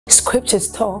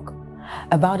Scriptures talk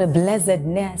about a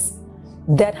blessedness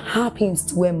that happens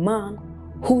to a man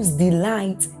whose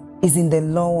delight is in the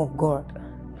law of God.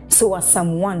 So as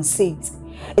Psalm 1 says,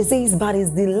 it says, but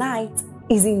his delight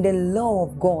is in the law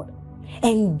of God,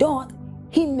 and doth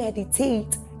he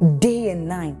meditate day and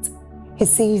night. He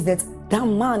says that that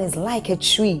man is like a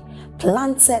tree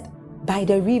planted by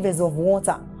the rivers of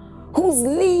water, whose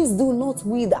leaves do not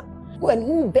wither, and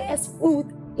who bears fruit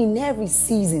in every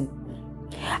season.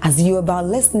 As you're about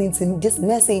listening to this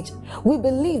message, we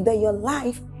believe that your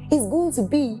life is going to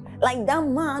be like that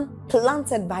man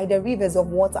planted by the rivers of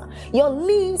water. Your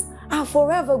leaves are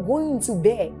forever going to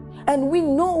bear. And we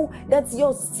know that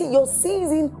your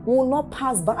season will not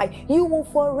pass by. You will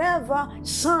forever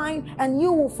shine and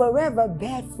you will forever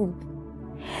bear fruit.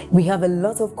 We have a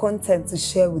lot of content to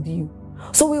share with you.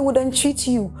 So we would entreat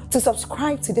you to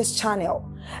subscribe to this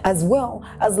channel, as well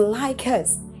as like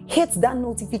us. Hit that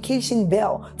notification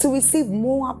bell to receive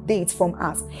more updates from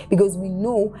us, because we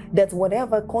know that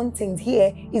whatever content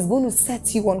here is going to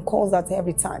set you on course at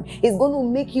every time. It's going to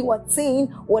make you attain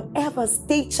whatever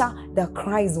stature that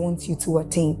Christ wants you to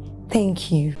attain. Thank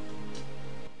you.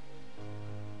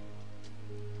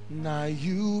 Now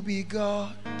you be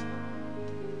God,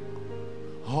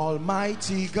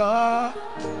 Almighty God,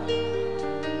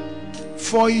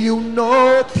 for you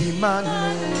know be man.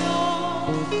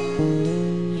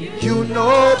 You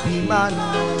know be man.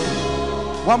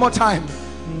 One more time.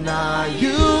 Now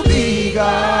you be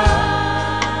God,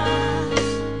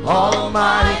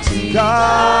 Almighty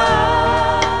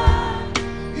God.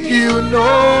 You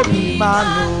know be man.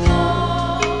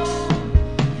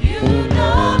 You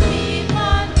know be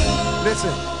man.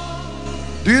 Listen.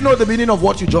 Do you know the meaning of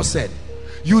what you just said?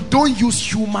 You don't use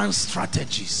human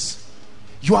strategies.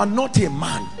 You are not a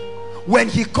man. When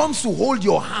he comes to hold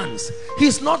your hands,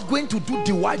 he's not going to do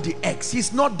the Y, the X.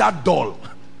 He's not that dull.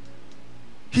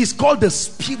 He's called the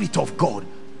Spirit of God.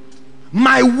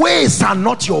 My ways are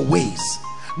not your ways,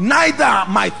 neither are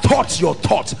my thoughts your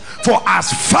thoughts. For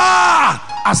as far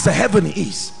as the heaven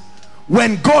is,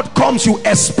 when God comes, you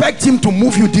expect him to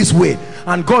move you this way,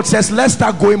 and God says, let's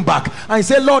start going back. And you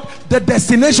say, Lord, the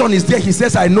destination is there. He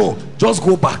says, I know, just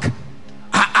go back.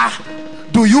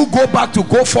 Do you go back to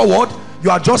go forward? You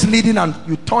are just leading and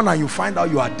you turn and you find out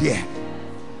you are there.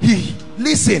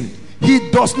 Listen,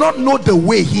 he does not know the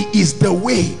way. He is the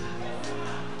way.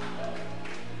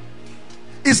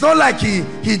 It's not like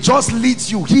he just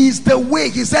leads you. He is the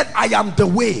way. He said, I am the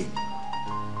way.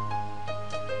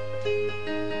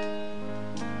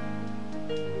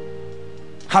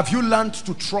 Have you learned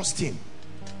to trust him?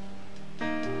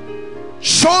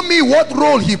 Show me what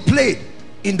role he played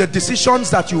in the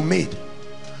decisions that you made.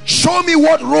 Show me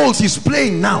what roles he's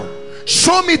playing now.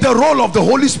 Show me the role of the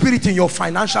Holy Spirit in your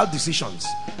financial decisions.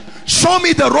 Show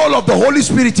me the role of the Holy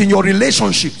Spirit in your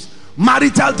relationships,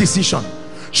 marital decision.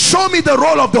 Show me the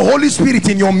role of the Holy Spirit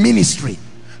in your ministry.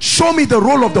 Show me the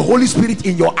role of the Holy Spirit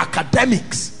in your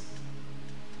academics.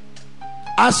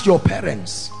 Ask your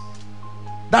parents.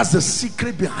 That's the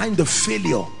secret behind the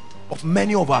failure of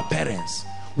many of our parents.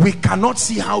 We cannot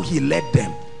see how he led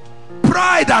them.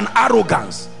 Pride and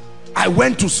arrogance. I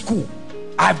went to school,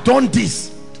 I've done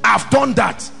this, I've done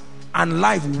that, and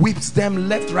life whips them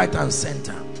left, right and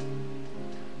center.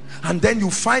 And then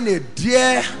you find a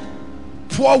dear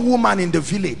poor woman in the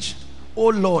village. Oh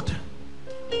Lord,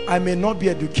 I may not be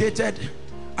educated,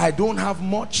 I don't have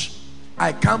much,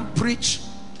 I can't preach,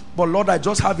 but Lord, I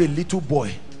just have a little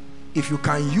boy. If you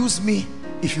can use me,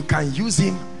 if you can use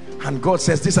him. And God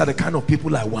says, these are the kind of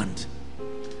people I want.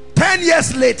 10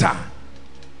 years later,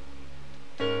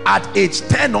 at age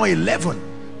 10 or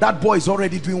 11, that boy is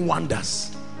already doing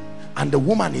wonders, and the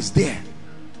woman is there.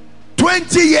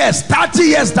 20 years, 30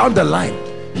 years down the line,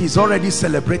 he's already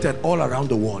celebrated all around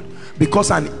the world,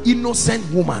 because an innocent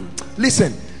woman.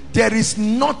 Listen, there is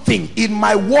nothing in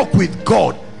my walk with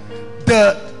God.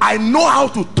 I know how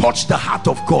to touch the heart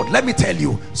of God. Let me tell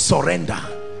you, surrender.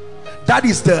 That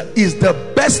is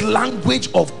the best language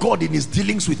of God in his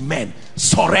dealings with men.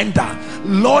 Surrender.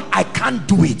 Lord, I can't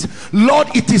do it. Lord,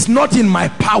 it is not in my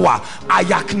power. I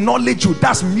acknowledge you.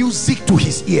 That's music to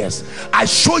his ears. I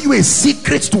show you a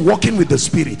secret to walking with the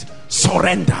Spirit.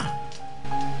 Surrender.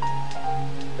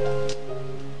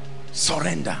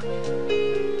 Surrender.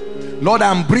 Lord,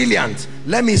 I'm brilliant.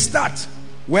 Let me start.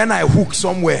 When I hook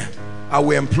somewhere, I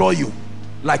will employ you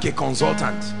like a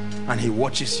consultant, and he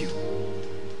watches you.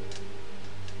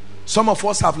 Some of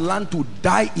us have learned to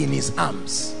die in his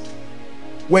arms.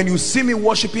 When you see me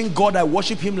worshiping God, I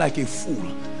worship him like a fool.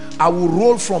 I will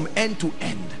roll from end to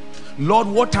end. Lord,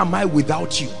 what am I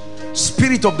without you?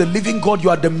 Spirit of the living God, you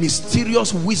are the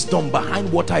mysterious wisdom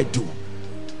behind what I do.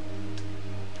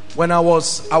 When I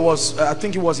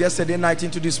think it was yesterday night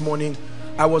into this morning,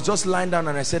 I was just lying down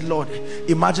and I said, Lord,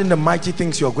 imagine the mighty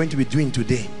things you're going to be doing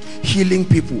today. Healing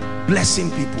people,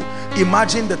 blessing people.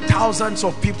 Imagine the thousands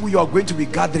of people you are going to be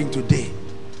gathering today.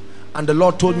 And the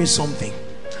Lord told me something.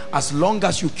 As long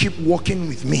as you keep walking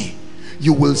with me,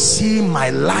 you will see my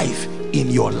life in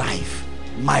your life.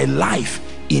 My life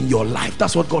in your life.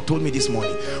 That's what God told me this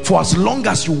morning. For as long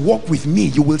as you walk with me,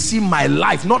 you will see my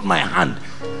life, not my hand.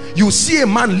 You see a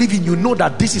man living, you know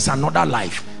that this is another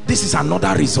life. This is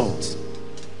another result.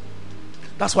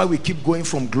 That's why we keep going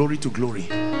from glory to glory.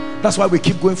 That's why we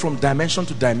keep going from dimension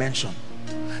to dimension.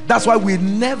 That's why we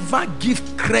never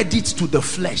give credit to the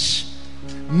flesh.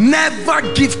 Never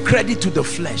give credit to the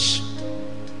flesh.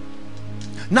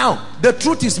 Now, the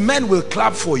truth is, men will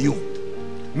clap for you.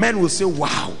 Men will say,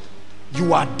 wow,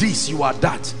 you are this, you are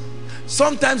that.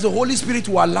 Sometimes the Holy Spirit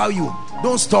will allow you.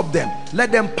 Don't stop them.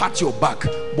 Let them pat your back.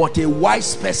 But a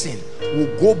wise person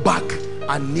will go back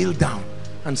and kneel down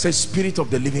and say, Spirit of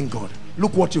the living God,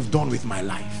 look what you've done with my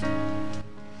life.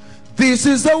 This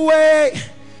is the way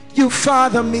you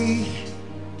father me.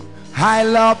 I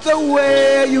love the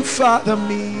way you father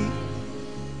me.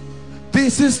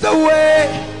 This is the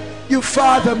way you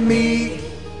father me.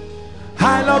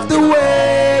 I love the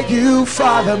way you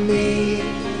father me.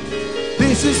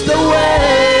 This is the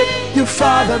way you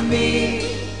father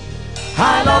me.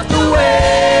 I love the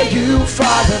way you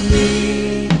father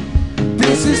me.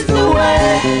 This is the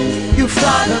way you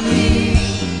father me.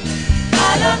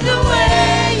 I love the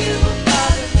way you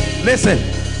father me. Listen,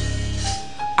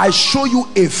 I show you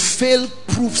a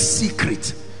fail-proof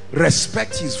secret.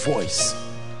 Respect his voice.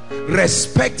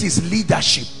 Respect his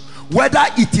leadership. Whether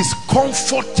it is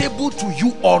comfortable to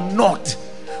you or not,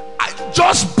 I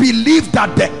just believe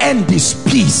that the end is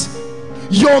peace.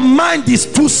 Your mind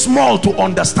is too small to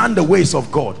understand the ways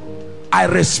of God. I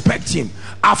respect him.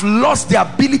 I've lost the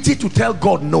ability to tell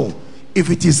God no. If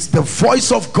it is the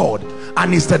voice of God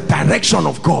and it's the direction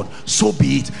of God, so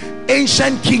be it.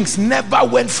 Ancient kings never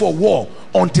went for war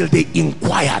until they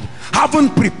inquired. Haven't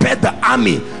prepared the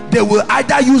army, they will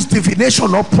either use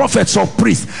divination or prophets or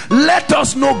priests. Let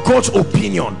us know God's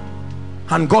opinion,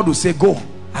 and God will say, go,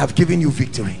 I have given you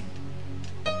victory.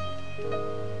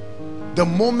 The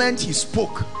moment he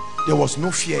spoke, there was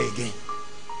no fear again.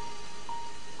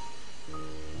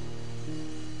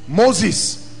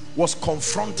 Moses was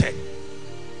confronted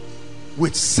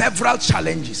with several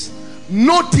challenges.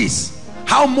 Notice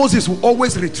how Moses will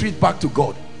always retreat back to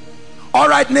God. All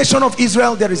right, nation of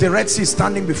Israel, there is a Red Sea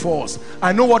standing before us.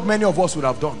 I know what many of us would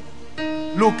have done.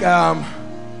 Look, I'm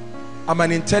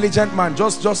an intelligent man.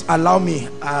 Just allow me.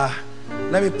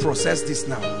 Let me process this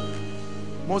now.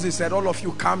 Moses said, all of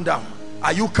you calm down.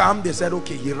 Are you calm? They said,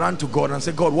 okay. He ran to God and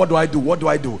said, God, what do I do? What do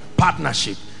I do?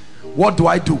 Partnership. What do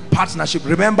I do? Partnership.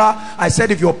 Remember, I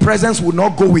said if your presence will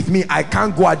not go with me, I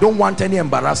can't go. I don't want any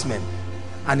embarrassment.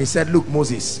 And he said, look,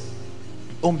 Moses,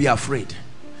 don't be afraid.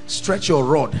 Stretch your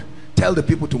rod. Tell the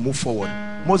people to move forward.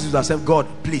 Moses would said, God,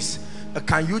 please,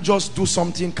 can you just do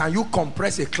something? Can you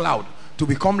compress a cloud to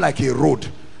become like a road?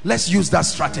 Let's use that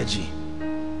strategy.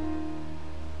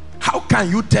 How can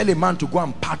you tell a man to go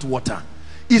and part water?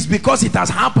 It's because it has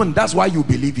happened. That's why you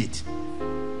believe it.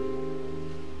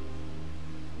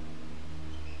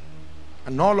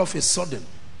 And all of a sudden,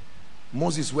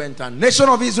 Moses went and, nation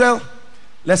of Israel,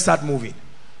 let's start moving.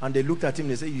 And they looked at him,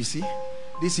 they said, you see,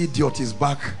 this idiot is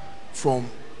back from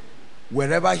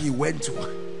wherever he went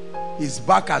to. He's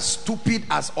back as stupid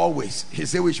as always. He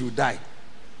said we should die.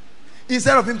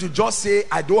 Instead of him to just say,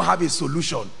 I don't have a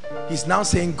solution, he's now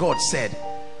saying God said.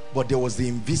 But there was the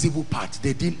invisible part.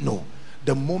 They didn't know.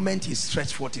 The moment he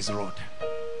stretched forth his rod,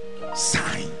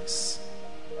 signs.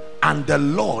 And the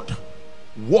Lord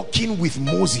walking with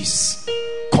Moses,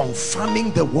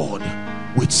 confirming the word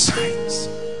with signs.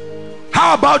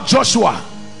 How about Joshua?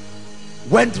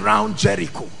 Went round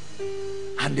Jericho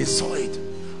and they saw it.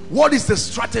 What is the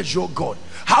strategy of God?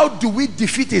 How do we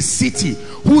defeat a city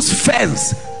whose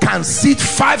fence can seat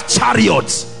 5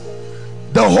 chariots?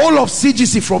 The whole of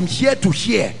CGC from here to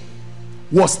here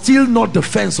was still not the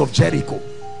fence of Jericho.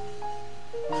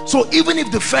 So even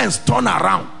if the fence turned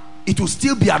around, it will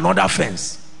still be another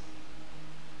fence.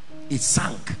 It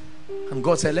sank. And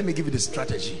God said, let me give you the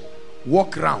strategy.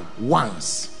 Walk around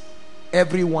once.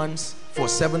 Every once for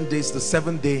 7 days. The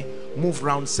 7th day, move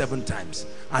around 7 times.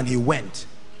 And he went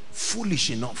foolish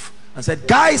enough and said,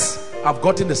 guys, I've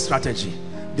gotten the strategy.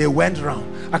 They went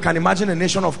around. I can imagine a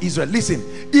nation of Israel.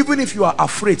 Listen, even if you are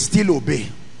afraid, still obey.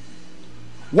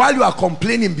 While you are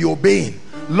complaining, be obeying.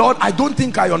 Lord, I don't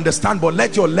think I understand, but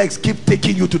let your legs keep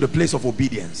taking you to the place of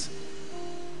obedience.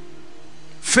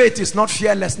 Faith is not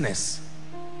fearlessness.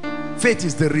 Faith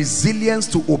is the resilience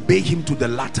to obey him to the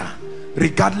latter,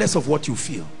 regardless of what you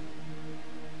feel.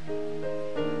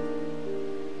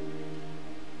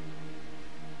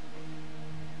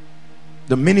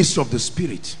 The ministry of the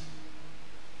Spirit.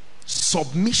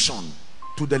 Submission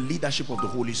to the leadership of the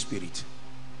Holy Spirit.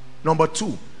 Number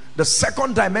two, the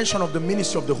second dimension of the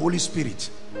ministry of the Holy Spirit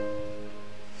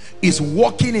is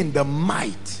walking in the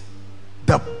might,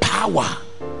 the power,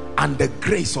 and the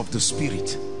grace of the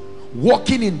Spirit.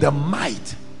 Walking in the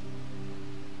might,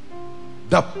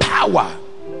 the power,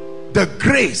 the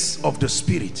grace of the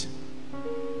Spirit,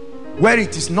 where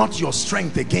it is not your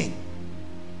strength again.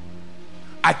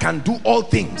 I can do all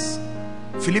things,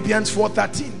 Philippians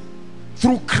 4:13,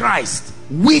 through Christ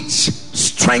which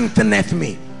strengtheneth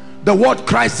me. The word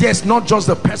Christ here is not just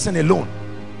the person alone,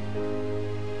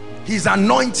 his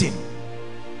anointing.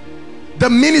 The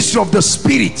ministry of the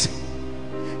Spirit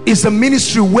is a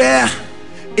ministry where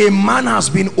a man has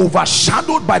been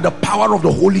overshadowed by the power of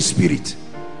the Holy Spirit,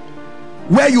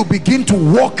 where you begin to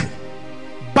walk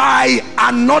by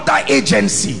another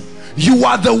agency. You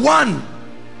are the one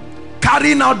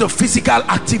carrying out the physical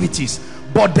activities,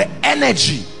 but the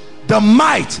energy, the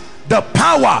might, the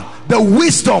power, the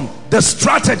wisdom, the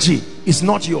strategy is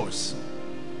not yours.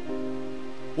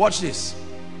 Watch this.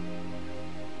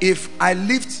 If I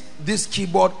lift this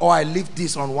keyboard or I lift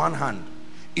this on one hand,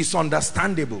 it's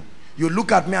understandable. You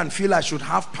look at me and feel I should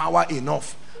have power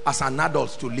enough as an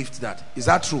adult to lift that. Is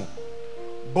that true?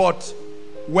 But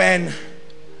when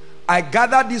I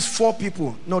gather these four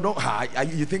people, no, don't,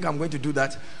 you think I'm going to do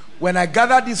that? When I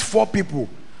gather these four people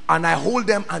and I hold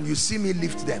them and you see me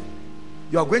lift them,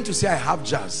 you are going to say I have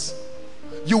jazz.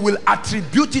 You will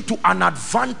attribute it to an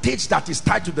advantage that is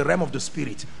tied to the realm of the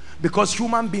Spirit, because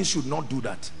human beings should not do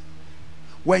that.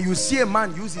 When you see a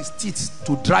man use his teeth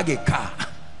to drag a car,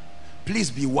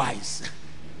 please be wise.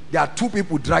 There are two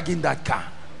people dragging that car.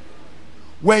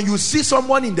 When you see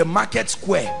someone in the market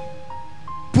square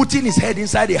putting his head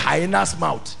inside a hyena's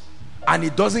mouth and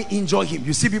it doesn't injure him,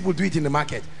 you see people do it in the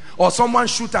market. Or someone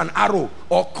shoot an arrow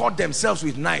or cut themselves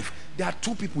with knife. There are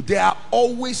two people. There are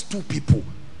always two people,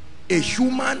 a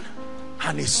human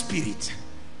and a spirit.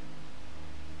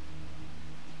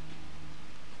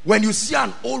 When you see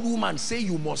an old woman say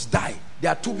you must die,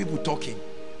 there are two people talking.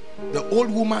 The old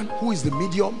woman, who is the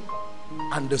medium,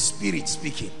 and the spirit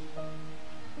speaking.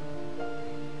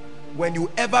 When you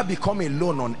ever become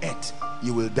alone on earth,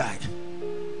 you will die.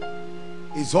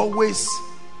 It's always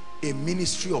a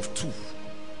ministry of two,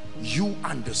 you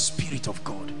and the Spirit of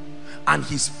God, and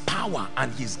his power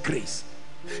and his grace.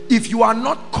 If you are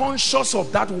not conscious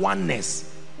of that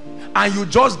oneness and you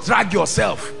just drag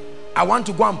yourself, I want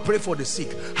to go and pray for the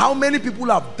sick. How many people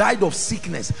have died of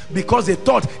sickness because they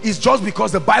thought it's just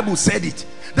because the Bible said it?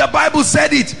 The Bible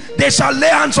said it. They shall lay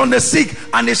hands on the sick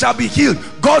and they shall be healed.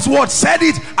 God's word said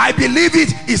it. I believe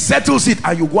it. It settles it.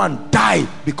 And you go and die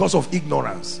because of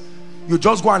ignorance. You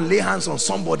just go and lay hands on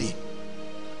somebody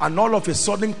and all of a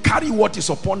sudden carry what is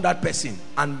upon that person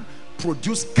and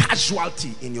produce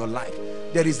casualty in your life.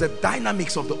 There is the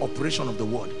dynamics of the operation of the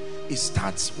word. It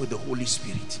starts with the Holy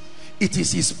Spirit. It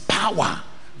is his power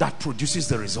that produces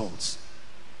the results.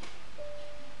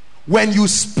 When you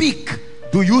speak,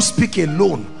 do you speak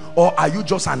alone, or are you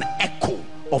just an echo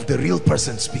of the real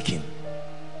person speaking?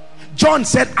 John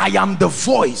said, I am the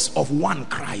voice of one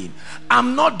crying.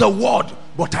 I'm not the word,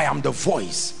 but I am the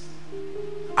voice.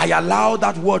 I allow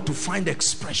that word to find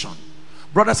expression.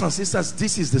 Brothers and sisters,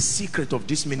 this is the secret of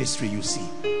this ministry you see.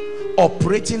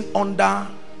 Operating under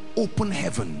open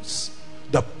heavens.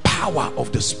 The power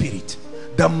of the Spirit,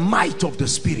 the might of the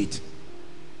Spirit.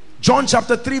 John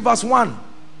chapter 3 verse 1.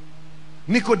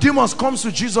 Nicodemus comes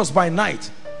to Jesus by night,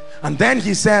 and then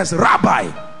he says, Rabbi,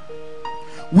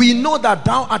 we know that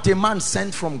thou art a man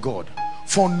sent from God,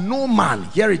 for no man,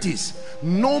 here it is,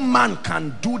 no man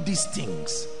can do these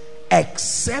things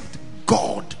except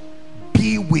God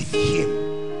be with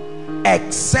him.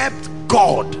 Except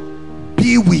God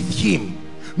be with him.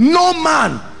 No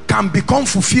man can become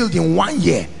fulfilled in 1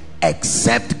 year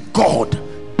except God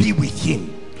be with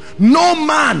him. No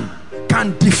man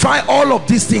can defy all of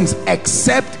these things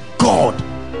except God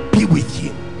be with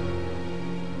him.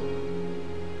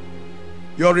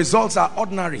 Your results are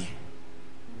ordinary.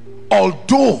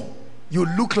 Although you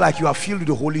look like you are filled with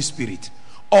the Holy Spirit,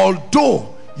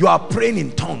 although you are praying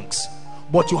in tongues,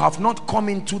 but you have not come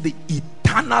into the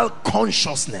eternal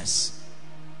consciousness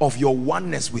of your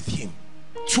oneness with him.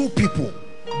 Two people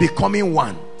becoming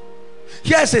one.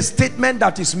 Here's a statement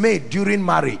that is made during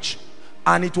marriage,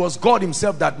 and it was God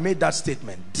himself that made that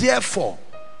statement. Therefore,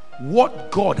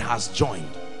 what God has joined,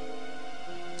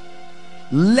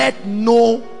 let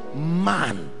no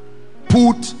man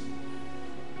put.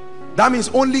 That means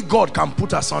only God can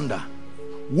put asunder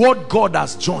what God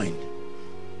has joined.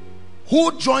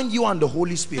 Who joined you and the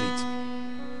Holy Spirit?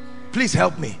 Please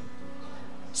help me.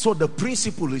 So the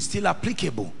principle is still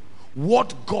applicable.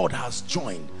 What God has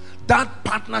joined, that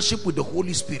partnership with the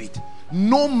Holy Spirit,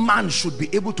 no man should be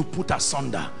able to put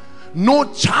asunder.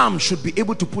 No charm should be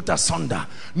able to put asunder.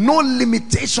 No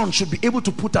limitation should be able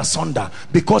to put asunder,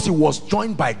 because it was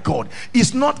joined by God.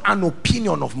 It's not an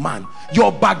opinion of man,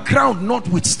 your background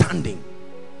notwithstanding.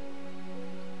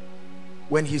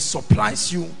 When he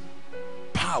supplies you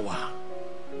power,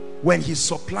 when he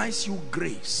supplies you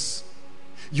grace,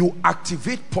 you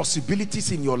activate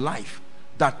possibilities in your life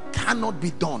that cannot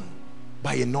be done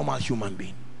by a normal human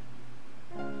being.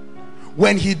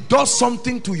 When he does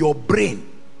something to your brain,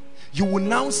 you will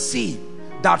now see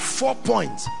that 4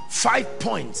 points, 5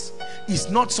 points is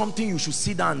not something you should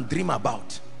sit down and dream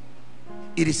about.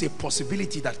 It is a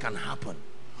possibility that can happen.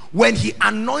 When he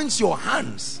anoints your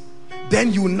hands,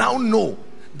 then you now know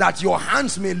that your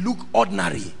hands may look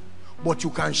ordinary, but you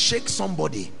can shake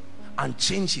somebody and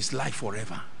change his life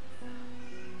forever.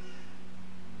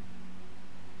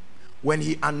 When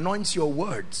he anoints your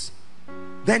words,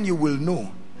 then you will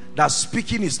know that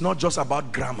speaking is not just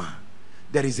about grammar.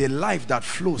 There is a life that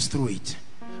flows through it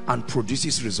and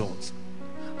produces results.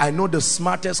 I know the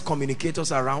smartest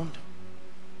communicators around,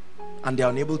 and they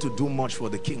are unable to do much for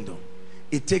the kingdom.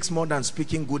 It takes more than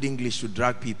speaking good English to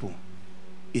drag people.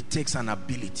 It takes an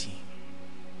ability.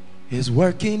 He's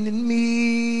working in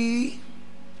me.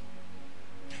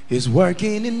 He's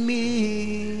working in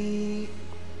me.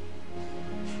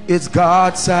 It's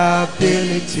God's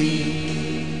ability.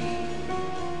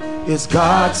 It's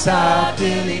God's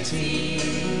ability.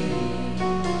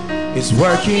 It's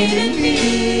working in me.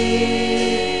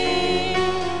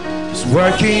 It's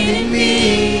working in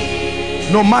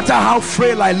me. No matter how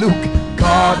frail I look,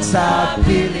 God's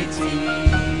ability.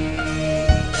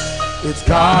 It's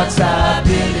God's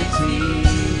ability.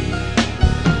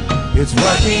 It's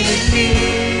working in me.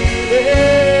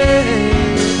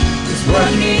 It's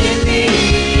working in me.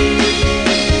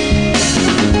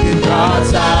 It's God's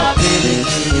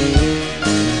ability.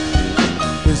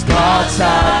 It's God's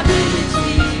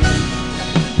ability.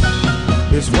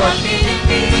 It's working in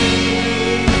me.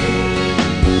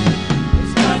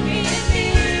 It's working in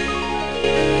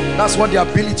me. That's what the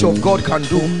ability of God can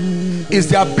do. Is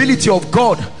the ability of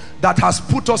God that has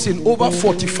put us in over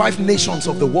 45 nations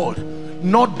of the world.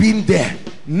 Not been there,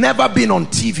 never been on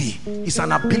TV. Is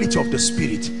an ability of the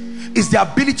Spirit. Is the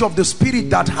ability of the Spirit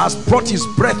that has brought his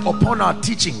breath upon our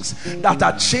teachings that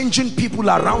are changing people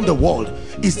around the world.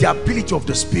 Is the ability of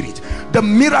the Spirit. The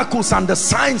miracles and the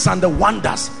signs and the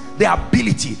wonders, the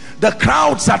ability. The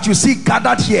crowds that you see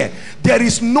gathered here, there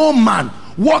is no man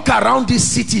walk around this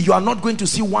city, you are not going to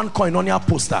see one Koinonia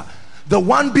poster. The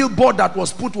one billboard that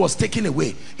was put was taken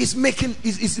away. It's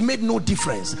made no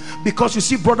difference, because you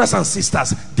see, brothers and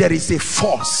sisters, there is a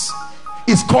force.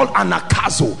 It's called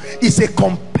anakazo. It's a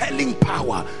compelling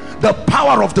power, the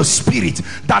power of the Spirit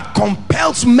that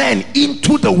compels men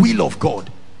into the will of God.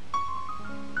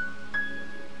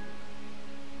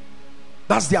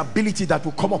 That's the ability that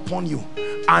will come upon you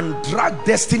and drag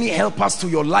destiny helpers to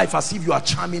your life as if you are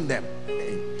charming them.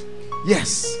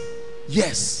 Yes,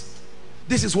 yes.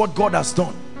 This is what God has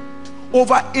done.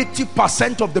 Over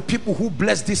 80% of the people who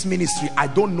bless this ministry, I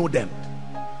don't know them.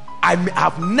 I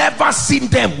have never seen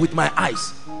them with my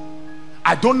eyes.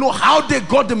 I don't know how they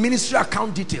got the ministry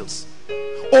account details.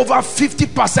 Over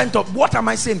 50% of, what am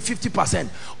I saying, 50%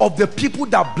 of the people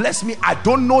that bless me, I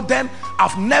don't know them.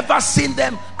 I've never seen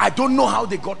them. I don't know how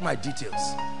they got my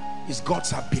details. It's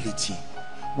God's ability.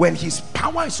 When his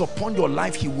power is upon your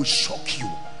life, he will shock you.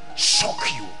 Shock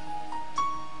you.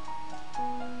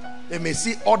 They may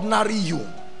see ordinary you,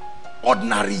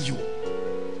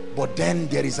 but then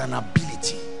there is an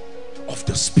ability of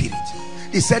the Spirit.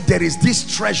 He said there is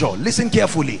this treasure, listen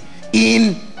carefully,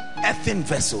 in earthen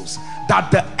vessels,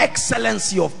 that the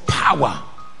excellency of power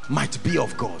might be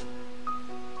of God.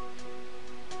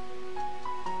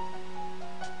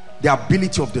 The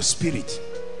ability of the Spirit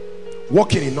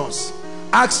working in us.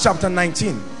 Acts chapter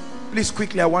 19. Please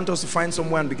quickly, I want us to find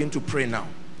somewhere and begin to pray now.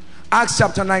 Acts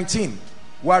chapter 19.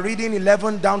 We're reading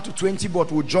 11 down to 20,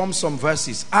 but we'll jump some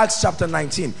verses. Acts chapter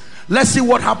 19. Let's see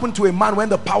what happened to a man when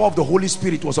the power of the Holy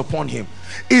Spirit was upon him.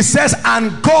 It says,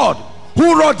 and God,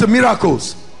 who wrought the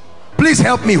miracles? Please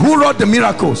help me. Who wrought the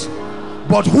miracles?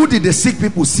 But who did the sick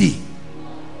people see?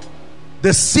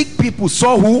 The sick people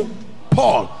saw who?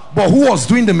 Paul. But who was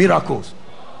doing the miracles?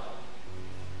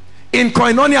 In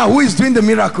Koinonia, who is doing the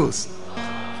miracles?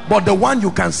 but the one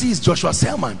you can see is Joshua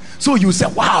Selman. So you say,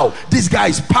 wow, this guy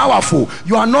is powerful.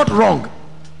 You are not wrong,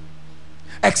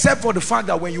 except for the fact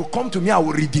that when you come to me, I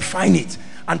will redefine it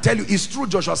and tell you it's true,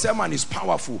 Joshua Selman is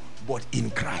powerful, but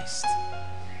in Christ.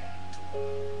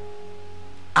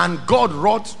 And God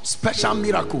wrought special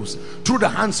miracles through the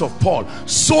hands of Paul,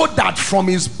 so that from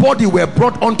his body were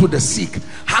brought unto the sick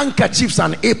handkerchiefs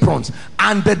and aprons,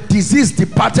 and the disease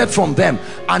departed from them,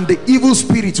 and the evil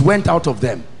spirits went out of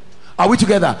them. Are we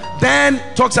together? Then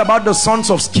talks about the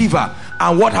sons of Sceva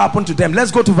and what happened to them.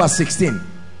 Let's go to verse 16.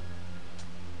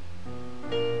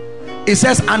 It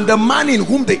says, and the man in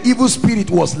whom the evil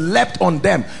spirit was leapt on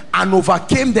them and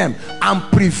overcame them and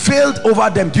prevailed over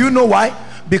them. Do you know why?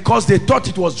 Because they thought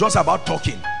it was just about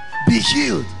talking. Be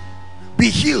healed, be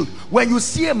healed. When you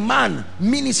see a man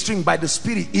ministering by the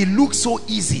Spirit, it looks so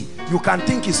easy. You can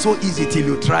think it's so easy till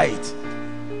you try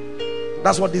it.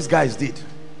 That's what these guys did.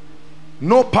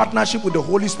 No partnership with the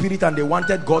Holy Spirit, and they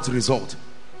wanted God's result,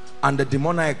 and the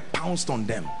demoniac pounced on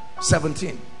them.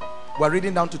 17, we're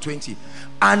reading down to 20.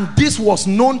 And this was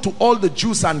known to all the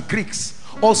Jews and Greeks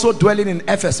also dwelling in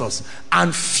Ephesus,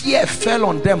 and fear fell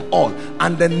on them all,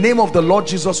 and the name of the Lord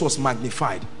Jesus was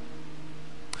magnified.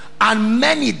 And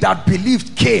many that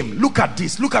believed came, look at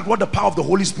this, look at what the power of the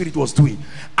Holy Spirit was doing,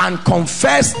 and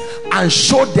confessed and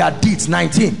showed their deeds.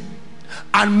 19.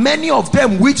 And many of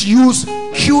them which use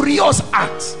curious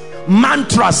acts,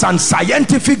 mantras and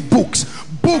scientific books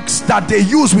that they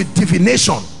use with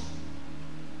divination,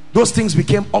 those things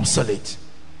became obsolete,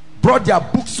 brought their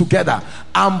books together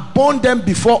and burned them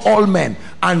before all men,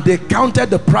 and they counted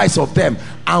the price of them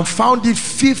and found it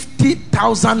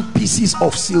 50,000 pieces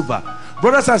of silver.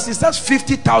 Brothers and sisters,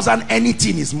 50,000,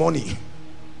 anything is money.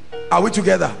 Are we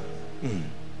together?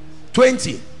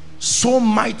 20. So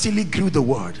mightily grew the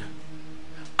word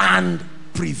and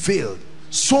prevailed.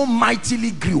 So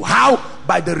mightily grew. How?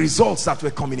 By the results that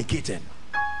were communicated.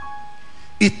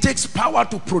 It takes power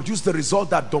to produce the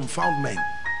result that dumbfound men.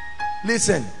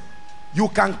 Listen, you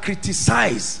can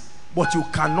criticize, but you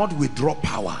cannot withdraw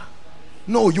power.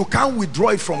 No, you can't withdraw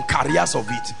it from carriers of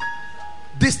it.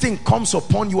 This thing comes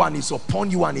upon you, and it's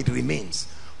upon you, and it remains.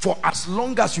 For as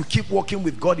long as you keep working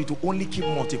with God, it will only keep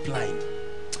multiplying.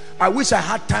 I wish I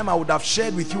had time, I would have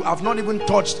shared with you. I've not even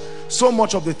touched so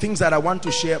much of the things that I want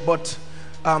to share, but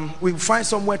we'll find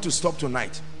somewhere to stop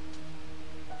tonight.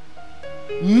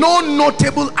 No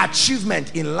notable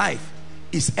achievement in life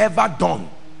is ever done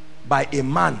by a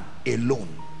man alone.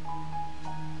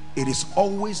 It is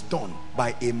always done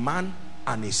by a man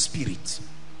and a spirit,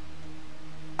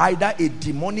 either a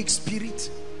demonic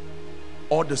spirit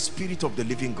or the spirit of the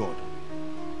living God.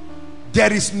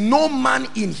 There is no man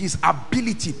in his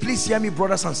ability, please hear me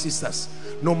brothers and sisters,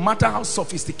 no matter how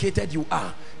sophisticated you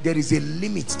are, there is a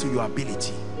limit to your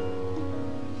ability.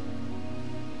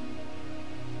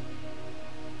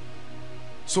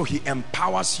 So he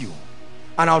empowers you,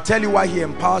 and I'll tell you why he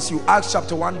empowers you. Acts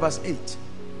chapter 1 verse 8.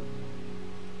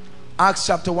 Acts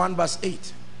chapter 1 verse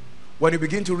 8. When you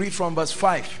begin to read from verse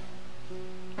 5,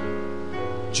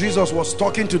 Jesus was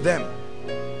talking to them,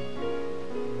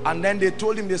 and then they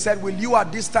told him, they said, will you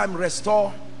at this time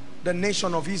restore the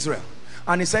nation of Israel?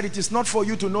 And he said, it is not for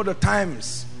you to know the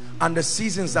times and the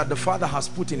seasons that the Father has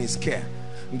put in his care.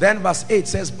 Then verse 8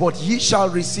 says, but ye shall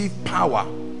receive power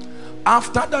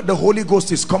after that the Holy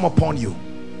Ghost is come upon you,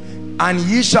 and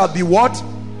ye shall be what?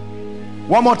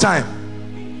 One more time.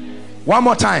 One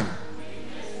more time.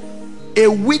 A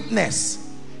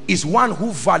witness is one who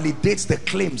validates the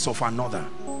claims of another.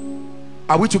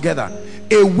 Are we together?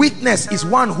 A witness is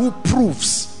one who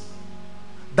proves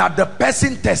that the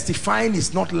person testifying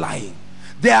is not lying.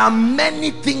 There are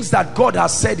many things that God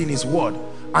has said in his word,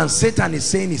 and Satan is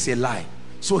saying is a lie.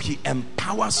 So he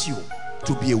empowers you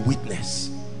to be a witness.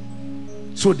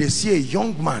 So they see a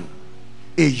young man,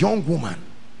 a young woman,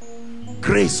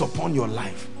 grace upon your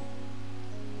life.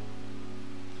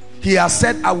 He has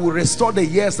said, I will restore the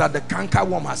years that the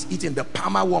cankerworm has eaten, the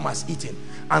palmer worm has eaten.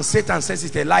 And Satan says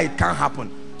it's a lie, it can't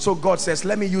happen. So God says,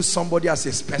 let me use somebody as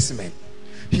a specimen.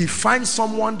 He finds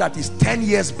someone that is 10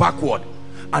 years backward,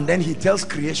 and then he tells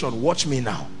creation, watch me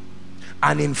now.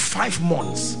 And in 5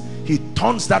 months, he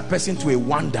turns that person to a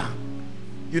wonder.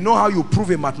 You know how you prove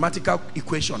a mathematical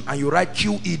equation and you write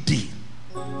QED?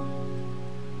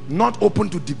 Not open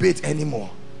to debate anymore.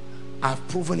 I've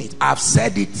proven it, I've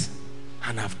said it,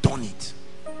 and I've done it.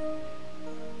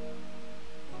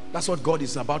 That's what God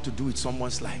is about to do with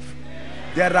someone's life.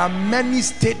 There are many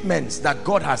statements that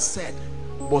God has said,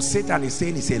 but Satan is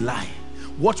saying it's a lie.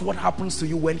 Watch what happens to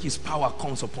you when his power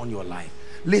comes upon your life.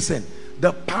 Listen,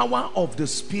 The power of the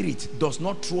Spirit does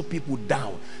not throw people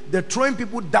down. The throwing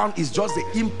people down is just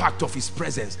the impact of his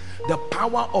presence. The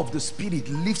power of the Spirit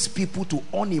lifts people to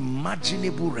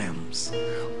unimaginable realms,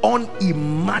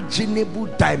 unimaginable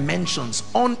dimensions,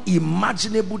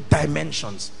 unimaginable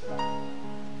dimensions.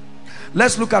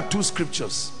 Let's look at two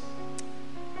scriptures.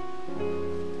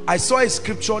 I saw a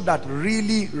scripture that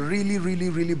really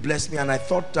blessed me, and I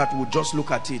thought that we'll just look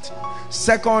at it.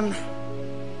 Second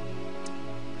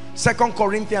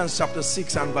Corinthians chapter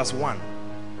 6 and verse 1.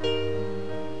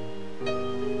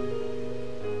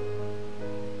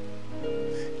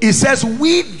 It says,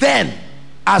 we then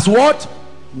as what?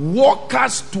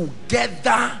 Workers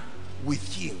together with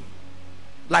him.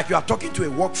 Like you are talking to a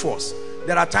workforce.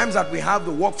 There are times that we have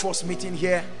the workforce meeting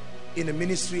here in the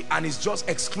ministry and it's just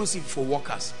exclusive for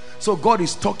workers. So God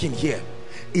is talking here.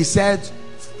 He said,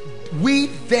 we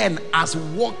then as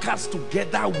workers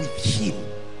together with him.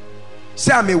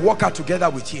 Say, I'm a worker together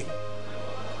with him.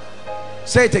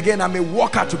 Say it again, I'm a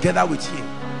worker together with him.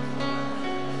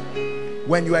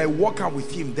 When you are a worker with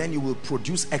him, then you will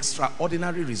produce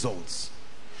extraordinary results.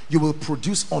 You will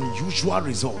produce unusual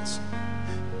results.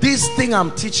 This thing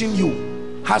I'm teaching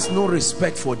you has no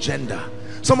respect for gender.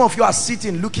 Some of you are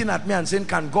sitting looking at me and saying,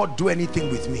 can God do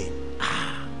anything with me?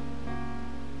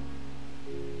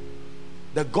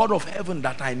 The God of heaven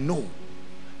that I know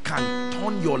can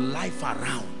turn your life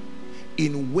around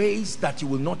in ways that you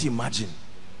will not imagine.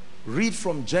 Read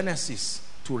from Genesis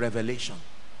to Revelation.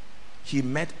 He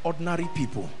met ordinary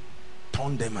people,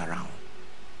 turned them around.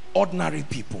 Ordinary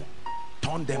people,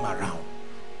 turned them around.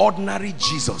 Ordinary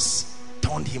Jesus,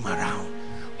 turned him around.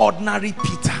 Ordinary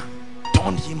Peter,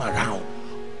 turned him around.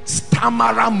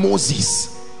 Stammerer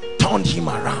Moses, turned him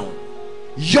around.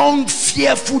 Young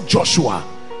fearful Joshua,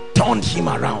 turned him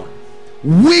around.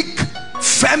 Weak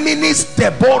feminist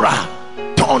Deborah,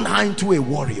 turned her into a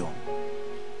warrior.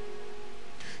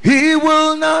 He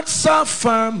will not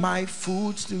suffer my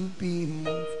foot to be moved.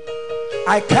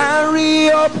 I carry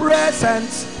your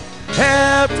presence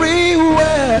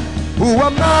everywhere. Who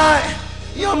am I?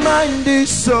 Your mind is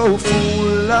so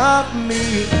full of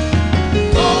me.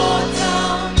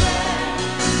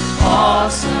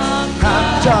 Awesome God.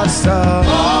 I'm just a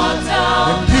mortal,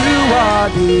 and you are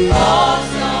the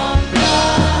awesome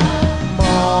God.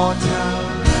 Mortal,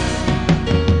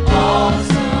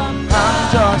 awesome God.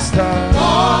 I'm just a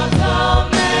mortal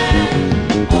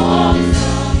man.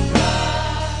 Awesome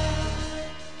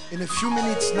God. In a few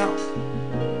minutes now,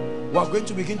 we are going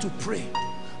to begin to pray,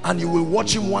 and you will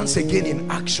watch him once again in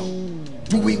action,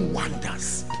 doing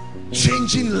wonders,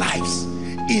 changing lives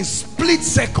in split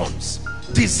seconds.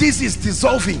 Disease is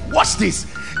dissolving. Watch this.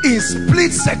 In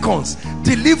split seconds,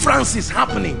 deliverance is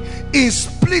happening. In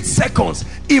split seconds,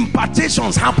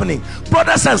 impartations happening.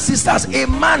 Brothers and sisters, a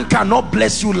man cannot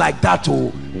bless you like that.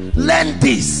 Oh, learn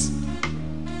this.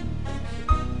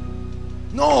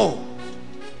 No.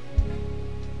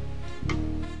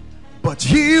 But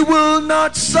he will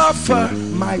not suffer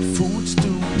my foot to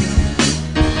be.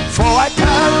 For I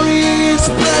carry his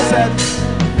presence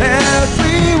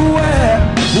everywhere.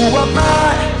 Who am I?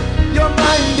 Your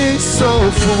mind is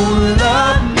so full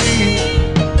of me.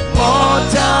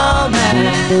 Mortal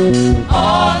man,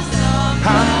 awesome.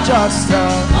 I'm just a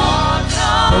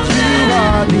mortal, but you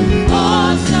are the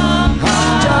awesome.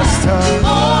 I'm just a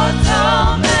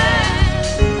mortal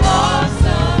man,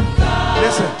 awesome God.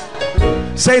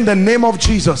 Listen, say in the name of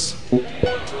Jesus,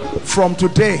 from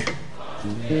today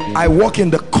I walk in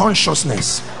the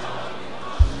consciousness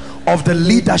of the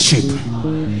leadership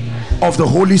of the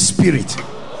Holy Spirit.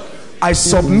 I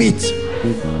submit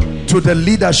to the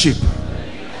leadership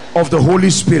of the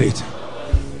Holy Spirit.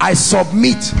 I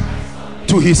submit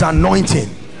to his anointing.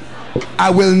 I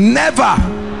will never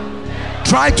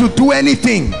try to do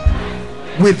anything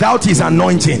without his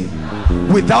anointing,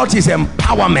 without his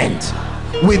empowerment,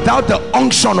 without the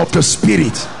unction of the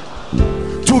Spirit.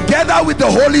 Together with the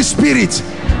Holy Spirit,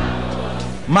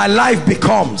 my life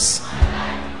becomes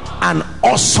an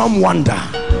awesome wonder.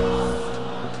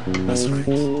 That's right.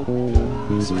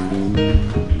 That's right.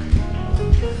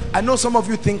 I know some of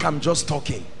you think I'm just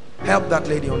talking. Help that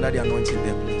lady under the anointing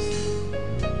there, please.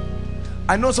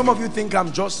 I know some of you think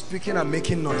I'm just speaking and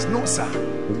making noise. No, sir.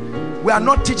 We are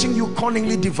not teaching you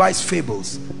cunningly devised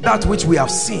fables. That which we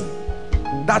have seen,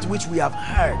 that which we have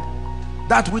heard,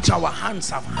 that which our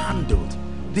hands have handled.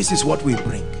 This is what we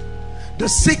bring. The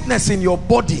sickness in your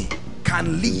body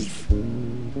can leave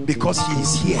because he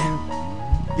is here.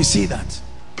 You see that?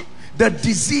 The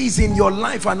disease in your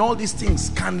life and all these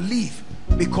things can leave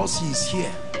because he is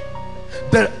here.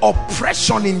 The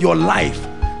oppression in your life,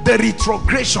 the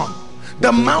retrogression,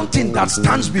 the mountain that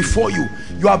stands before you,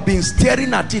 You have been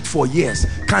staring at it for years.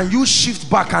 Can you shift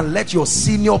back and let your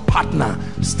senior partner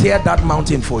stare that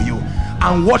mountain for you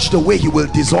and watch the way he will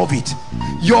dissolve it?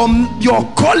 Your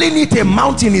calling it a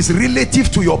mountain is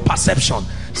relative to your perception.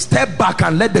 Step back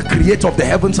and let the creator of the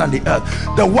heavens and the earth,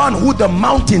 the one who the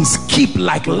mountains keep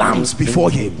like lambs before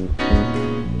him.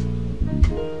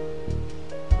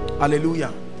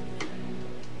 Hallelujah.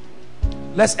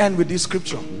 Let's end with this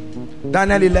scripture.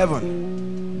 Daniel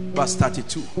 11 verse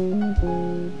 32.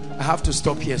 I have to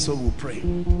stop here, so we'll pray.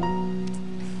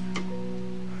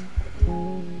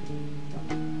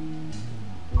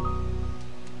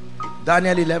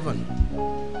 Daniel 11.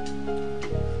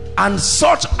 And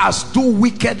such as do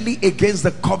wickedly against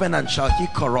the covenant shall he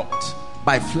corrupt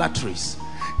by flatteries.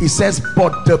 It says,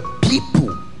 but the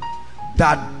people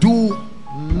that do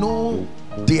know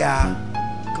their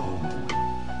God,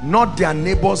 not their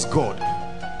neighbor's God,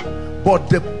 but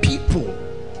the people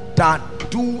that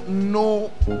do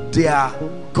know their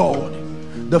God,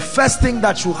 the first thing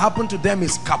that should happen to them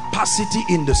is capacity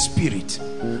in the spirit,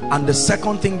 and the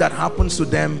second thing that happens to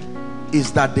them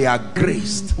is that they are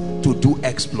graced to do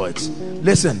exploits.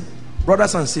 Listen,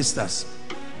 brothers and sisters,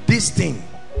 this thing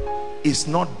is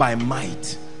not by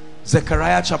might.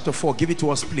 Zechariah chapter 4, give it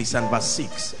to us please, and verse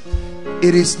 6.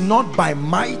 It is not by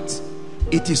might,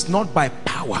 it is not by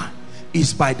power,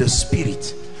 it's by the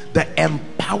Spirit. The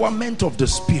empowerment of the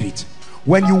Spirit.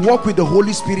 When you walk with the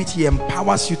Holy Spirit, he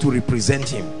empowers you to represent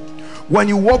him. When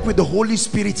you walk with the Holy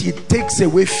Spirit, he takes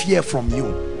away fear from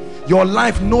you. Your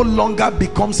life no longer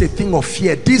becomes a thing of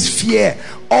fear. This fear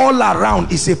all around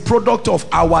is a product of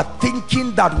our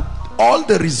thinking that all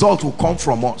the result will come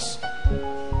from us.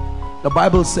 The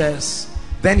Bible says,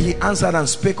 then he answered and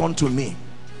spake unto me,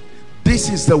 this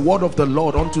is the word of the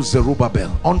Lord unto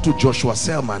Zerubbabel, unto Joshua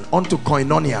Selman, unto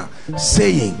Koinonia,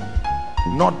 saying,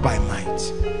 not by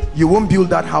might. You won't build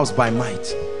that house by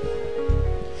might.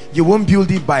 You won't build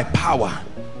it by power.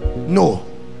 No.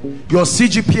 Your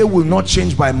CGPA will not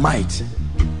change by might,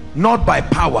 not by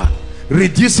power.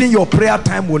 Reducing your prayer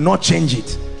time will not change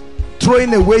it.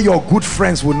 Throwing away your good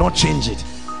friends will not change it.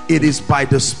 It is by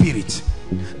the Spirit.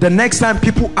 The next time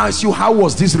people ask you, how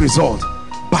was this result?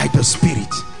 By the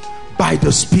Spirit. By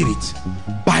the Spirit.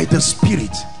 By the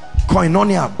Spirit.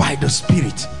 Koinonia, by the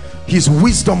Spirit. His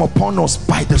wisdom upon us,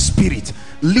 by the Spirit.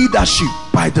 Leadership,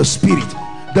 by the Spirit.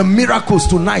 The miracles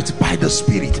tonight, by the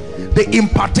Spirit. The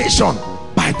impartation,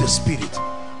 by the Spirit.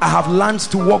 I have learned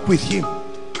to walk with him.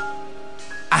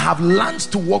 I have learned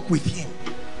to walk with him.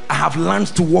 I have learned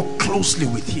to walk closely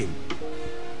with him.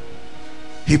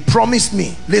 He promised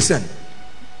me, listen,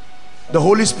 the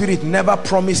Holy Spirit never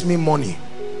promised me money.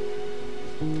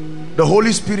 The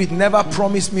Holy Spirit never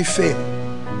promised me fame.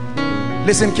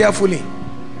 Listen carefully.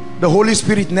 The Holy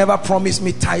Spirit never promised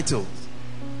me titles.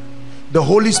 The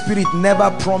Holy Spirit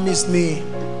never promised me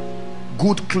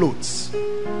good clothes.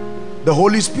 The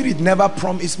Holy Spirit never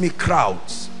promised me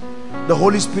crowds. The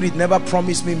Holy Spirit never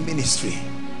promised me ministry.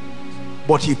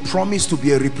 But he promised to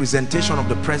be a representation of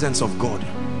the presence of God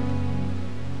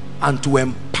and to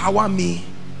empower me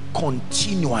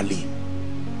continually.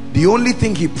 The only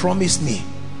thing he promised me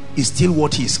is still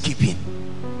what he is keeping,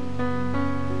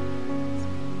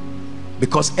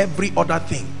 because every other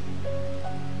thing,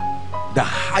 the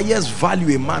highest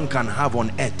value a man can have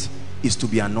on earth is to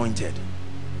be anointed.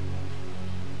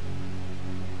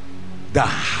 The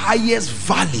highest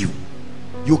value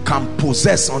you can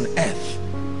possess on earth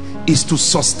is to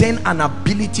sustain an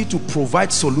ability to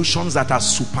provide solutions that are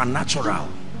supernatural.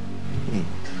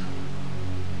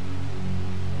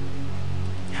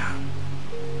 Yeah.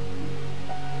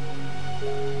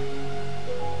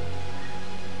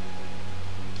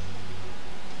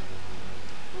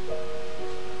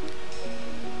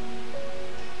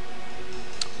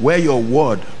 Where your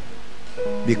word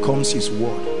becomes his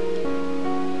word.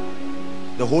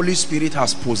 The Holy Spirit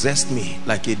has possessed me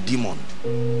like a demon.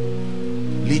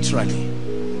 Literally.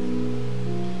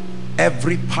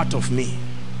 Every part of me.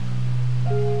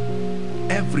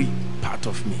 Every part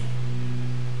of me.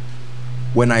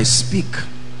 When I speak,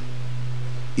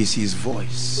 is his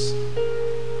voice.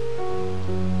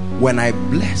 When I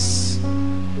bless,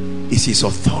 is his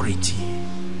authority.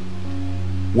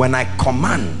 When I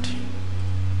command,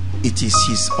 it is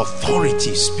his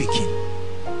authority speaking.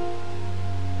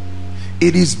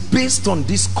 It is based on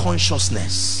this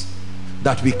consciousness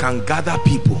that we can gather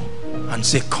people and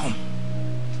say, come,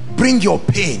 bring your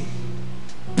pain,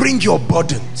 bring your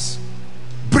burdens,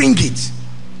 bring it.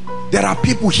 There are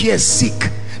people here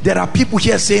sick. There are people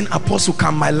here saying, Apostle,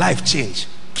 can my life change?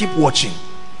 Keep watching.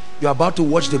 You're about to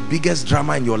watch the biggest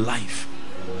drama in your life.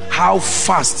 How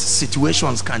fast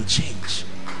situations can change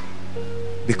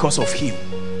because of him.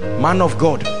 Man of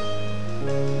God,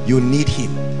 you need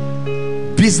him.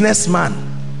 Businessman,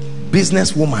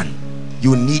 businesswoman,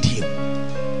 you need him.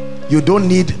 You don't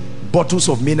need bottles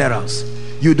of minerals.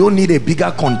 You don't need a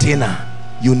bigger container.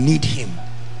 You need him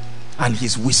and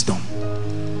his wisdom.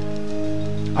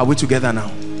 Are we together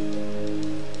now?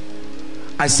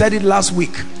 I said it last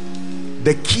week.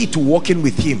 The key to walking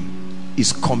with him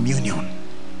is communion,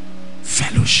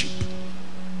 fellowship.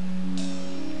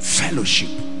 Fellowship.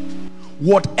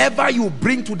 Whatever you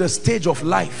bring to the stage of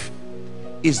life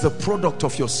is the product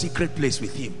of your secret place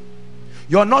with him.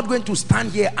 You're not going to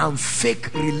stand here and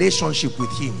fake relationship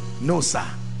with him. No, sir.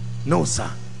 No, sir.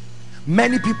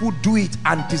 Many people do it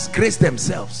and disgrace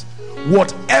themselves.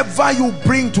 Whatever you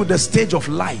bring to the stage of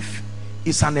life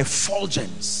is an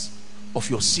effulgence of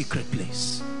your secret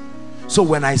place. So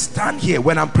when I stand here,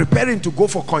 when I'm preparing to go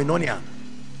for koinonia,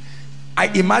 I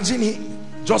imagine him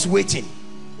just waiting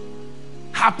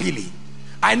happily.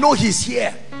 I know he's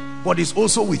here, but he's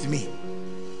also with me.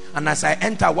 And as I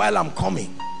enter, while I'm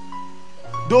coming,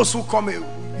 those who come,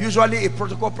 usually a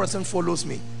protocol person follows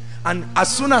me. And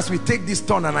as soon as we take this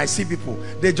turn and I see people,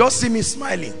 they just see me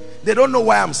smiling. They don't know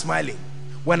why I'm smiling.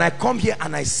 When I come here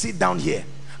and I sit down here,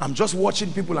 I'm just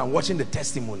watching people and watching the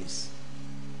testimonies.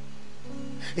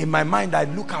 In my mind, I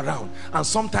look around, and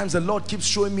sometimes the Lord keeps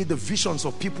showing me the visions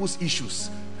of people's issues,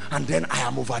 and then I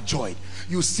am overjoyed.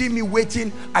 You see me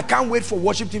waiting. I can't wait for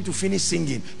worship team to finish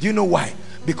singing. Do you know why?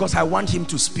 Because I want him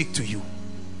to speak to you.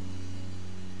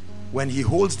 When he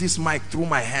holds this mic through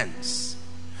my hands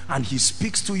and he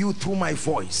speaks to you through my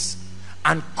voice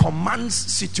and commands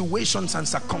situations and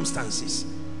circumstances,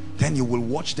 then you will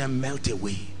watch them melt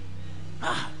away.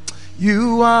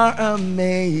 You are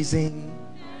amazing.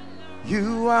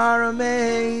 You are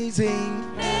amazing.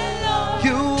 Hello.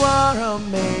 You are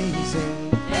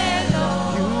amazing.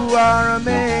 Hello. You are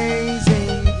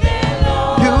amazing.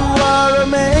 Hello. You are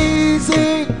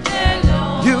amazing.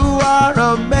 Hello. You are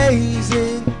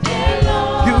amazing.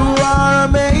 Hello. You are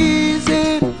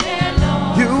amazing.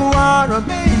 Hello. You are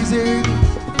amazing.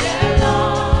 Hello.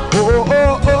 Oh,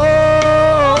 oh, oh,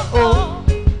 oh, oh,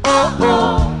 oh, oh,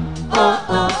 oh,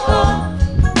 oh.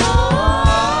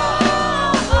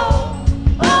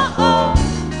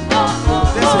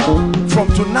 From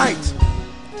tonight,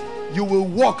 you will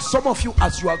walk. Some of you,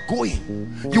 as you are going,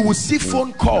 you will see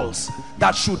phone calls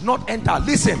that should not enter.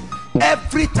 Listen,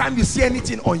 every time you see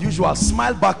anything unusual,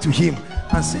 smile back to him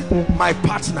and say, my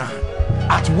partner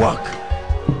at work,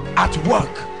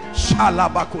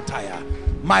 Shalabakotaya,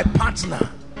 my partner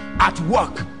at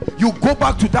work. You go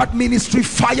back to that ministry,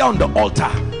 fire on the altar,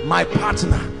 my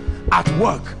partner at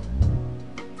work.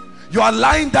 You are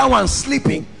lying down and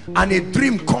sleeping, and a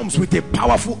dream comes with a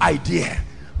powerful idea.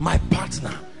 My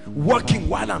partner working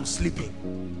while I'm sleeping.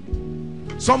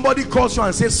 Somebody calls you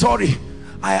and says, sorry,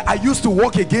 I used to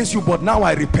work against you, but now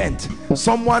I repent.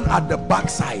 Someone at the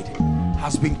backside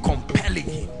has been compelling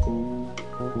him.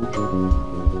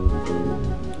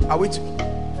 Are we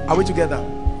together?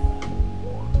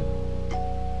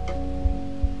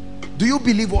 Do you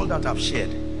believe all that I've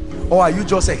shared, or are you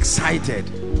just excited?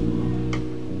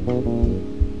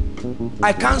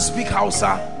 I can't speak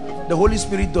Hausa. The Holy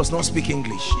Spirit does not speak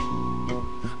English.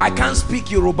 I can't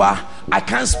speak Yoruba. I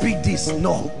can't speak this.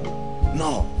 No.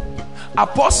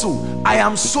 Apostle, I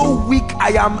am so weak.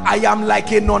 I am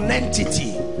like a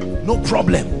non-entity. No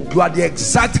problem. You are the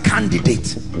exact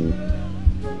candidate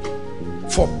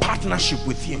for partnership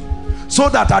with him, so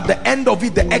that at the end of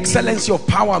it, the excellency of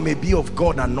power may be of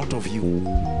God and not of you.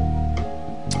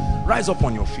 Rise up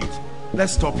on your feet.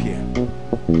 Let's stop here.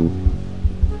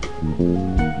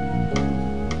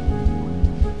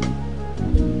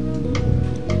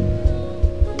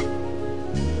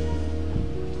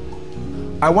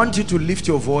 I want you to lift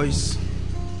your voice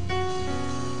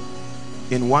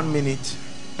in 1 minute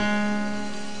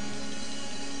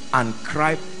and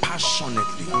cry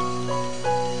passionately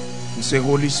and say,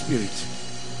 Holy Spirit,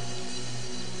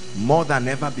 more than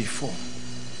ever before,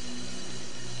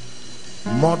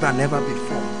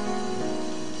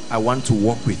 I want to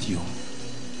walk with you.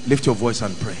 Lift your voice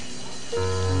and pray.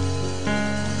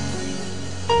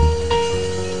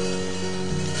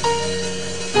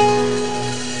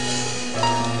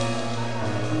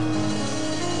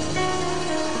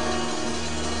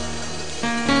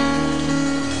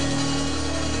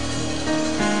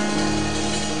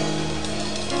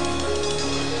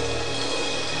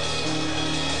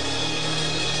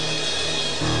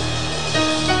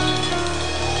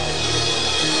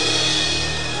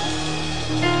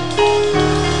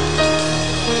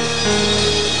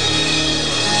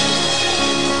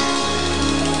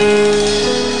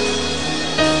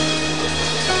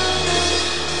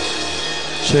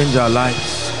 Change our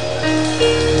lives.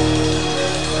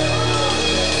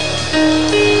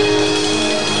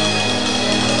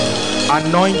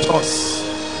 Anoint us.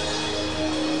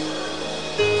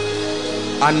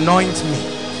 Anoint me.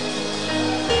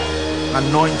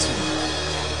 Anoint me.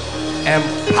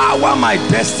 Empower my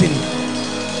destiny.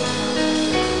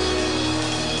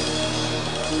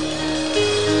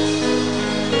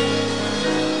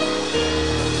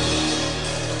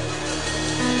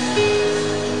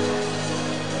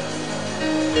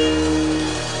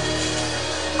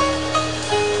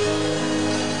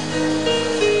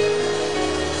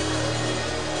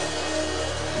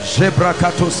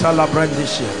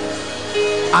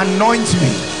 Anoint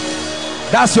me.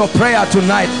 That's your prayer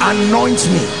tonight. Anoint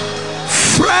me.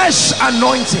 Fresh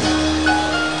anointing.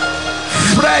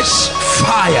 Fresh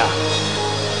fire.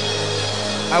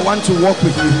 I want to walk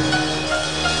with you.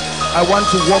 I want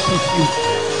to walk with you.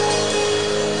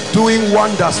 Doing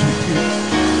wonders with you.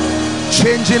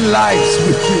 Changing lives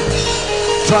with you.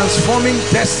 Transforming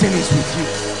destinies with you.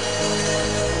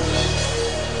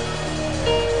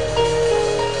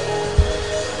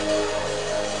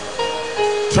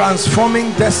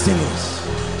 Transforming destinies.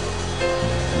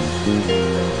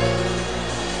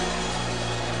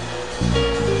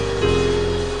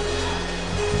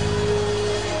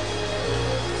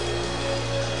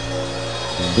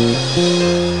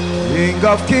 King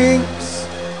of kings,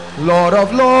 Lord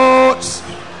of lords,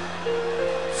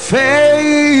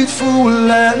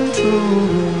 faithful and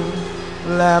true,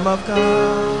 Lamb of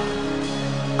God,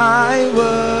 I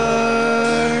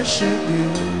worship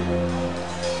you.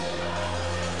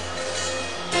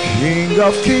 King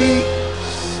of kings,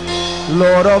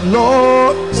 Lord of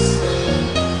lords,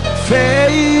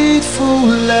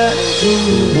 faithful and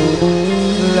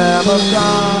true, Lamb of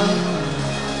God,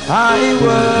 I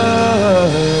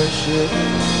worship you.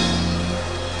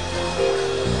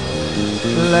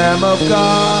 Lamb of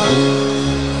God,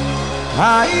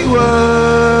 I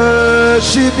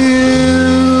worship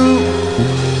you.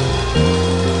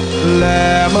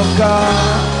 Lamb of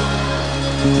God,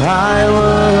 I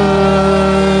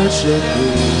worship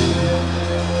you.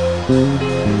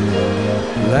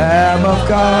 Lamb of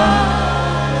God,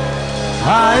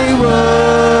 I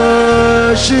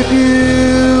worship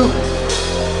you.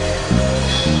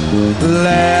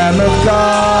 Lamb of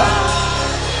God,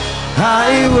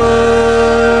 I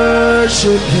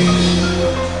worship you.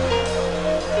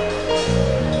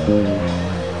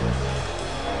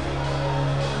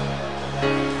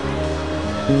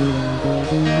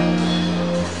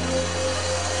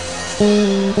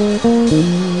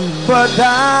 But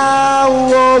thou,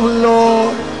 O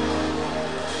Lord,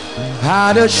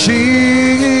 had a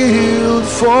shield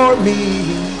for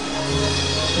me,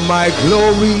 my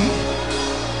glory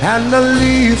and the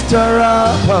lifter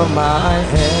up of my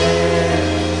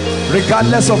head.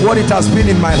 Regardless of what it has been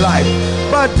in my life,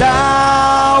 but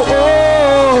thou,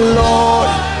 oh Lord,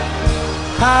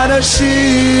 had a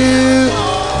shield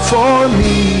for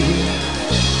me,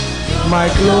 my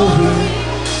glory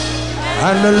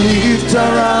and the lifter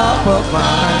up of my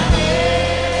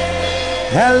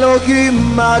head.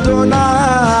 Elohim Adonai,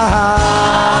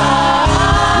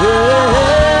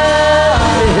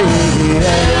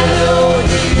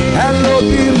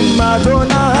 Elohim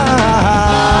Adonai,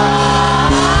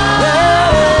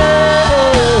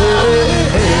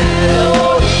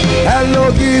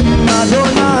 Elohim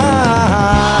Adonai,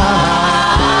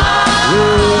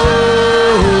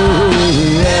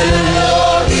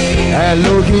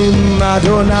 Elohim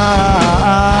Adonai,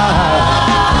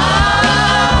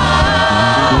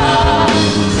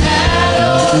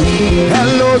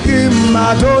 Elohim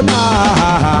Adonai,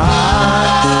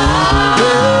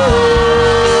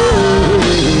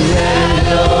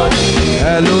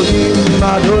 Elohim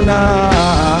Adonai.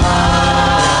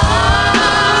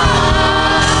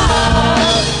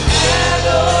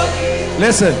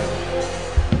 Listen,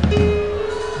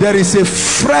 there is a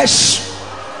fresh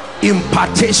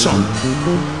impartation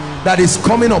that is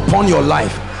coming upon your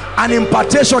life. An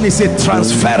impartation is a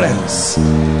transference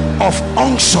of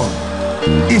unction,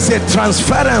 is a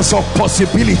transference of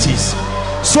possibilities,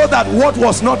 so that what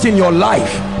was not in your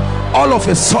life all of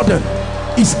a sudden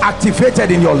is activated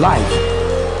in your life.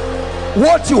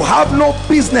 What you have no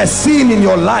business seeing in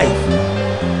your life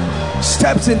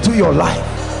steps into your life,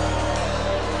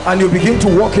 and you begin to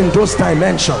walk in those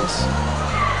dimensions.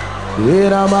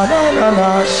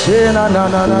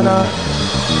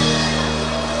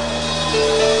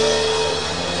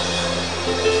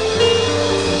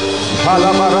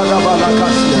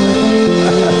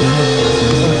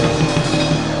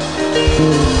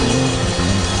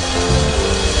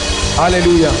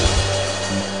 Hallelujah.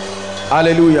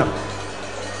 Hallelujah.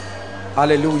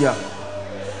 Hallelujah.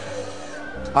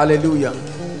 Hallelujah.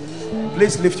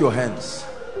 Please lift your hands.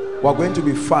 We're going to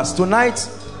be fast. Tonight's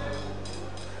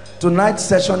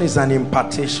session is an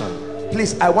impartation.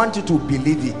 Please, I want you to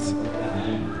believe it.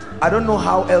 I don't know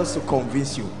how else to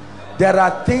convince you. There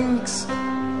are things,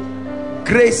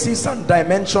 graces and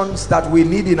dimensions that we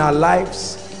need in our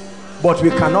lives, but we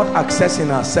cannot access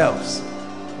in ourselves.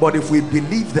 But if we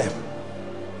believe them,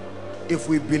 if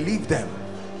we believe them,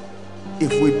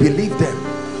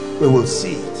 we will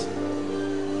see it.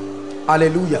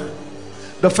 Hallelujah.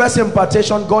 The first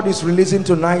impartation God is releasing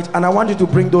tonight, and I want you to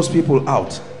bring those people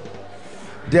out.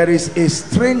 There is a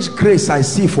strange grace I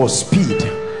see for speed,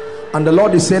 and the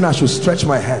Lord is saying I should stretch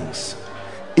my hands.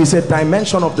 It's a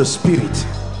dimension of the spirit.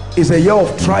 It's a year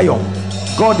of triumph.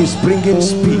 God is bringing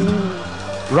speed.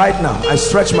 Right now, I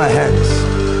stretch my hands.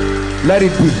 Let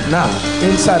it be now,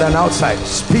 inside and outside.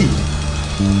 Speed,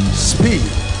 speed,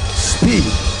 speed,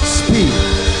 speed,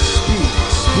 speed,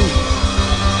 speed,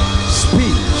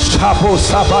 speed. Shapo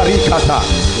sabarikata.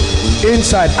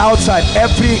 Inside, outside,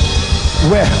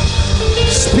 everywhere.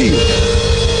 Speed.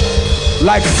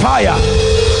 Like fire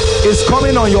is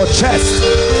coming on your chest.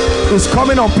 It's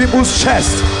coming on people's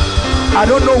chest. I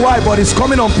don't know why, but it's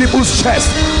coming on people's chest.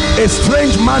 A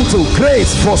strange mantle,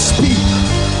 grace for speed.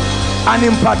 An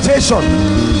impartation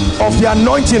of the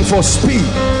anointing for speed.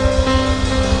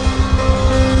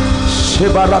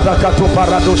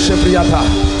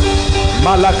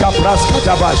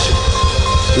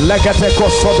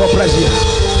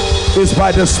 It's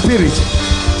by the Spirit.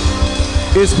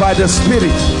 It's by the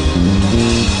Spirit.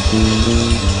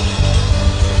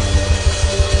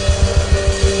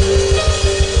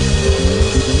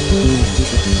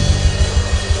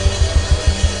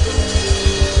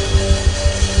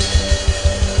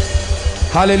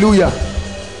 Hallelujah.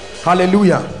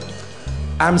 Hallelujah.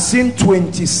 I'm seeing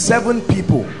 27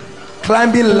 people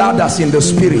climbing ladders in the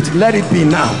spirit. Let it be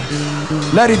now.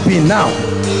 Let it be now.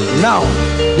 Now,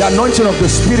 the anointing of the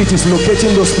Spirit is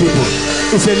locating those people.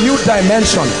 It's a new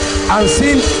dimension. I'm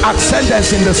seeing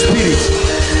ascendance in the Spirit.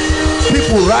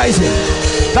 People rising.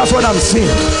 That's what I'm seeing.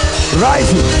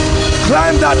 Rising.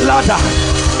 Climb that ladder.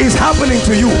 It's happening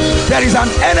to you. There is an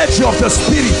energy of the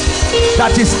Spirit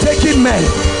that is taking men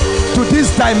to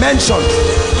this dimension.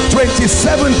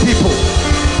 27 people.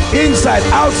 Inside,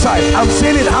 outside. I'm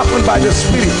seeing it happen by the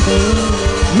Spirit.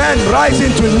 Men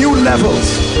rising to new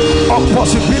levels of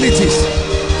possibilities.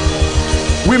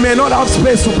 We may not have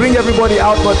space to bring everybody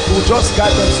out, but we'll just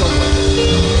guide them somewhere.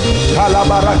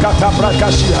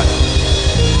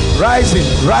 Rising,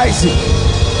 rising,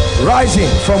 rising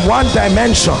from one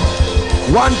dimension,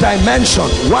 one dimension,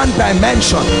 one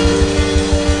dimension.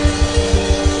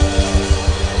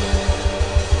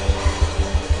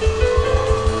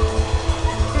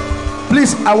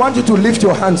 Please, I want you to lift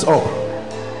your hands up.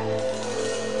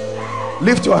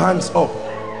 Lift your hands up.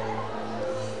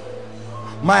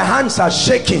 My hands are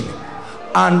shaking,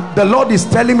 and the Lord is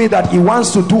telling me that he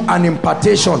wants to do an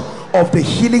impartation of the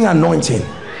healing anointing.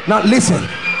 Now listen,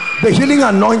 the healing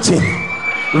anointing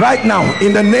right now,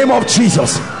 in the name of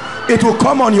Jesus, it will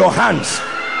come on your hands.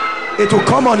 It will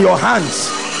come on your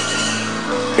hands.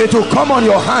 It will come on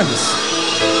your hands.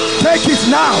 Take it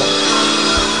now.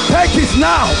 Take it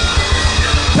now.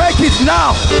 Take it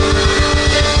now.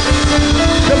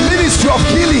 The ministry of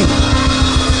healing,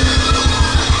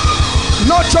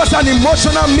 not just an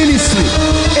emotional ministry,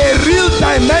 a real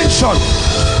dimension.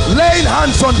 Laying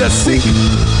hands on the sick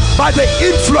by the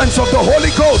influence of the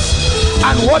Holy Ghost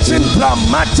and watching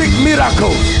dramatic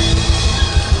miracles.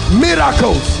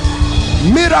 Miracles.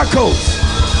 Miracles.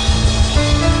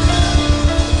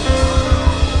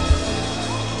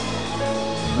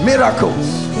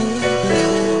 Miracles.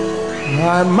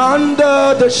 I'm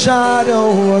under the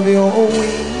shadow of your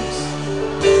wings.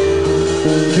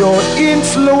 Your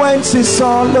influence is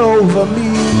all over me.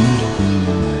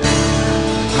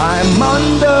 I'm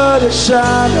under the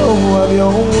shadow of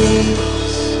your wings.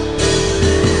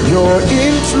 Your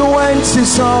influence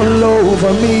is all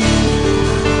over me.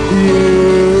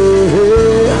 Yeah,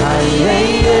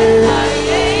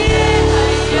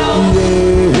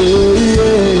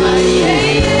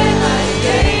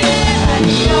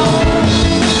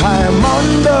 I'm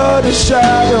under the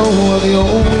shadow of your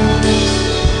wings.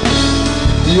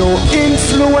 Your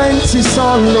influence is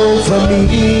all over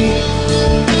me.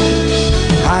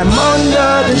 I'm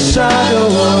under the shadow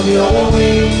of your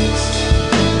wings.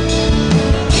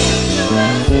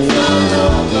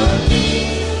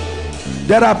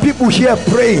 There are people here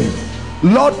praying,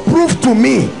 Lord, prove to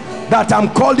me that I'm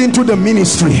called into the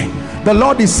ministry. The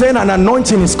Lord is saying an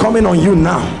anointing is coming on you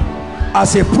now.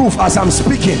 As a proof, as I'm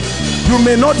speaking, you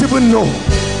may not even know.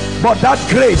 But that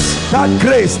grace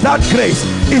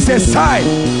is a sign.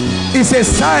 It's a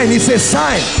sign. It's a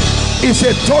sign. It's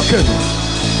a token.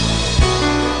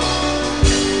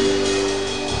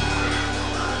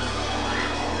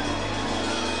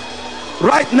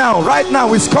 Right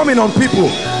now it's coming on people.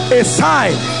 A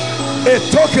sign, a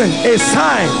token, a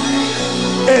sign,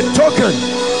 a token.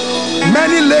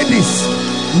 Many ladies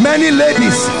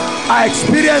are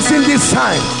experiencing this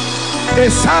sign. A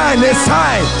sign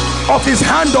of his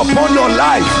hand upon your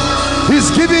life. He's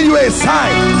giving you a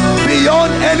sign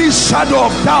beyond any shadow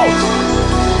of doubt.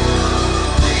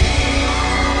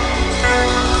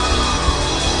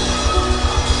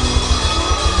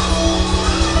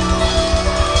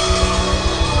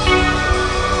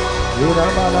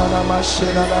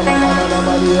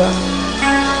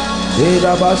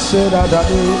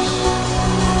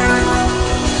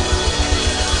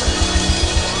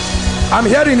 I'm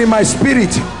hearing in my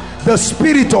spirit the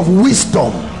spirit of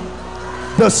wisdom.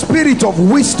 The spirit of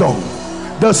wisdom.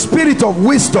 The spirit of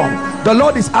wisdom. The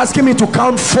Lord is asking me to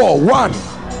count 4. 1, 2, 3,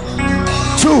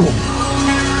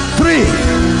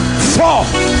 4.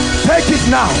 Take it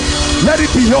now. Let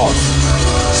it be yours.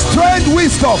 Strange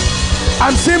wisdom.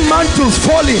 I'm seeing mantles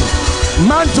falling.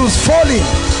 Mantles falling.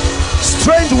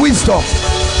 Strange wisdom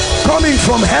coming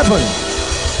from heaven.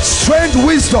 Strange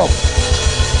wisdom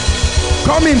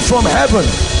coming from heaven.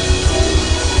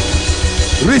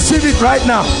 Receive it right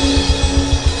now.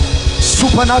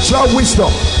 Supernatural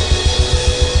wisdom.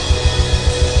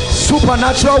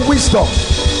 Supernatural wisdom.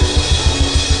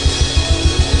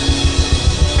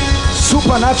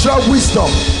 Supernatural wisdom.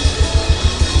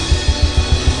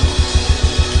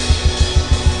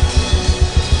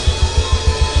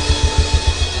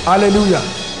 Hallelujah.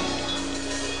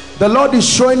 The Lord is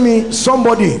showing me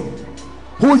somebody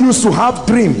who used to have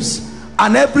dreams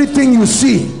and everything you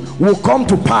see will come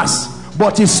to pass,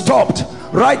 but he stopped.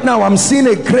 Right now I'm seeing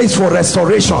a grace for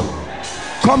restoration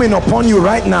coming upon you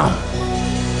right now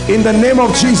in the name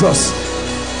of Jesus.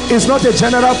 It's not a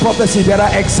general prophecy. There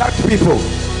are exact people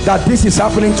that this is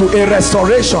happening to. A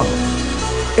restoration,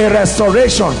 a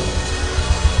restoration,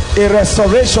 a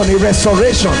restoration, a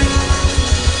restoration,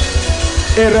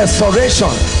 a restoration.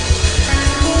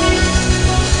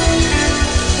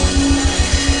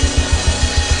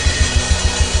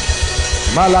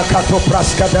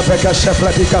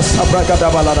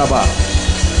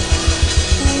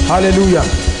 Hallelujah.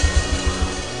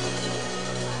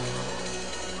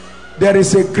 There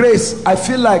is a grace. I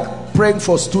feel like praying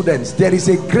for students. There is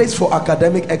a grace for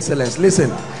academic excellence. Listen,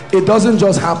 it doesn't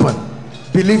just happen.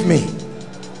 Believe me,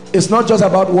 it's not just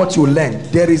about what you learn.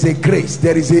 There is a grace.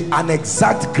 There is an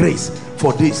exact grace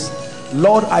for this.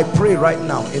 Lord, I pray right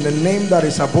now in the name that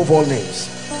is above all names.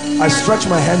 I stretch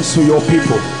my hands to your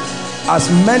people.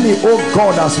 As many, oh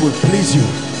God, as will please you,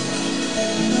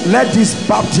 let this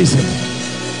baptism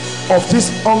of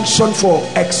this unction for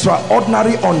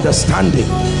extraordinary understanding,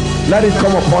 let it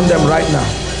come upon them right now.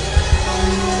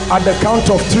 At the count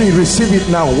of 3, receive it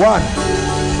now. 1,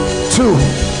 2,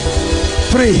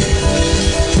 3.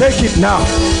 Take it now.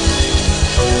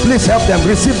 Please help them.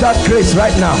 Receive that grace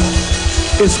right now.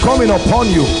 It's coming upon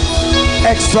you.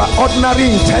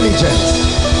 Extraordinary intelligence,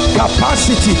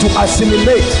 capacity to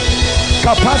assimilate,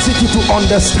 capacity to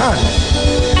understand,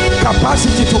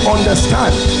 capacity to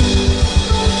understand.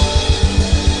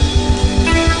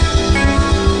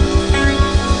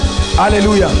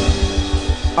 Hallelujah.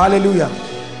 Hallelujah.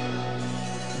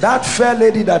 That fair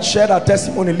lady that shared her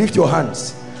testimony, lift your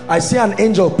hands. I see an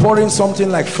angel pouring something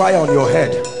like fire on your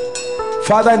head.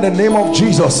 Father, in the name of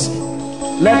Jesus,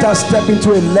 let us step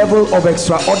into a level of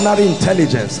extraordinary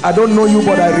intelligence. I don't know you,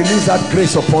 but I release that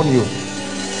grace upon you.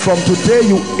 From today,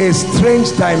 you a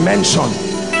strange dimension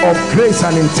of grace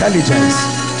and intelligence.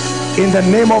 In the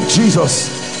name of Jesus,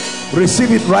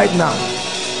 receive it right now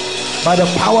by the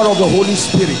power of the Holy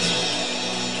Spirit.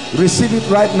 Receive it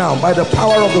right now by the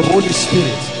power of the Holy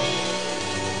Spirit.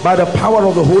 By the power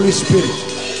of the Holy Spirit.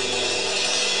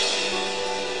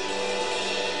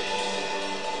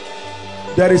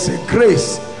 There is a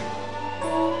grace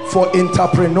for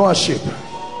entrepreneurship,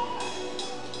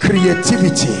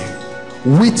 creativity,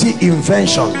 witty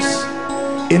inventions.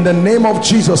 In the name of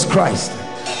Jesus Christ,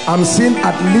 I'm seeing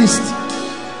at least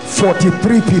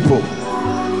 43 people.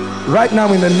 Right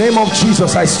now, in the name of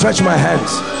Jesus, I stretch my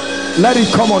hands. Let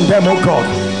it come on them, oh God.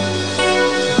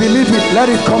 Believe it, let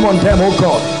it come on them, oh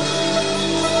God.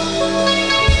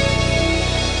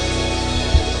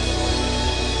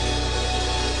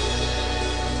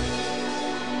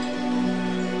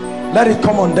 Let it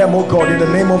come on them, oh God, in the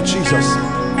name of Jesus.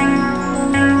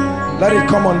 Let it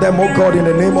come on them, oh God, in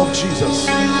the name of Jesus.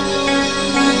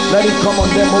 Let it come on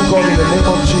them, oh God, in the name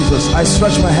of Jesus. I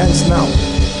stretch my hands now.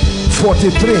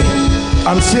 43.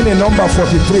 I'm seeing a number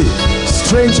 43.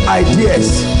 Strange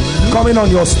ideas coming on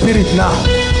your spirit now.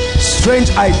 Strange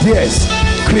ideas,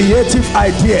 creative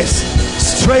ideas,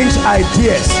 strange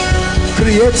ideas,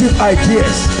 creative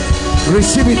ideas.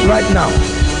 Receive it right now.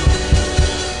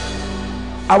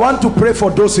 I want to pray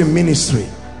for those in ministry.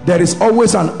 There is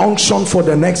always an unction for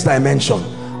the next dimension.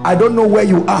 I don't know where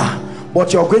you are,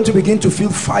 but you're going to begin to feel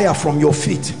fire from your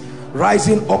feet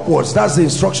rising upwards. That's the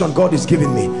instruction God is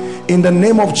giving me. In the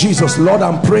name of Jesus, Lord,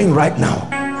 I'm praying right now.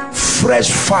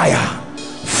 Fresh fire,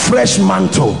 fresh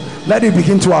mantle, let it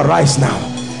begin to arise now.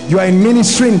 You are in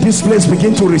ministry in this place,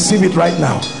 begin to receive it right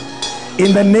now.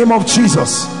 In the name of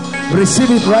Jesus,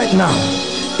 receive it right now.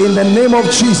 In the name of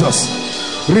Jesus,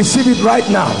 receive it right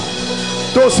now.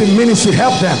 Those in ministry,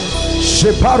 help them.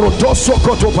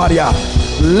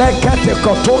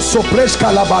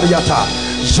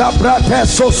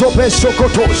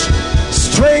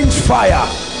 Strange fire.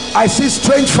 I see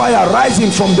strange fire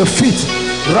rising from the feet,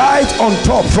 right on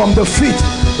top, from the feet,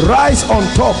 rise on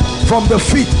top, from the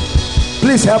feet.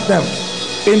 Please help them.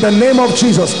 In the name of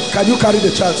Jesus. Can you carry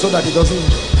the child so that it doesn't?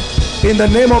 In the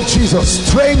name of Jesus,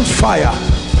 strange fire,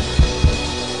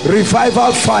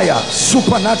 revival fire,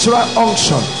 supernatural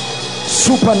unction,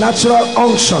 supernatural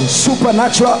unction,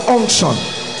 supernatural unction,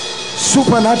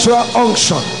 supernatural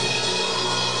unction.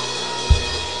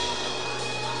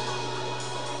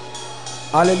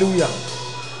 Hallelujah.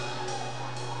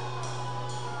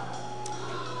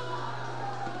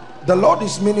 The Lord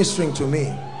is ministering to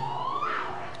me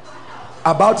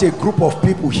about a group of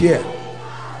people here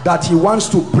that he wants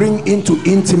to bring into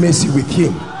intimacy with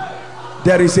him.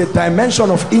 There is a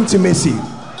dimension of intimacy.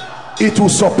 It will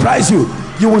surprise you.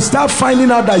 You will start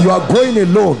finding out that you are going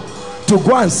alone to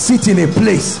go and sit in a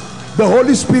place. The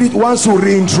Holy Spirit wants to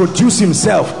reintroduce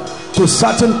himself to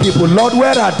certain people. Lord,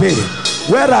 where are they?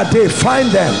 Where are they? Find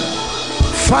them.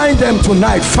 Find them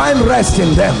tonight. Find rest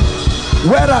in them.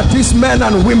 Where are these men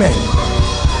and women?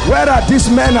 Where are these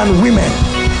men and women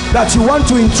that you want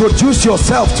to introduce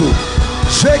yourself to?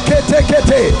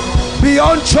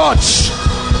 Beyond church.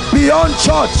 Beyond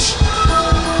church.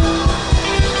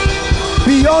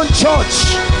 Beyond church.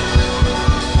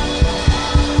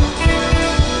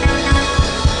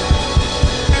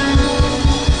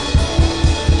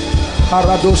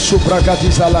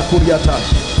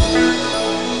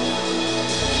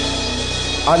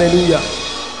 Hallelujah.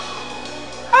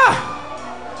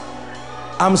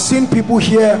 I'm seeing people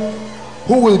here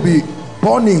who will be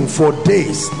burning for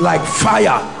days like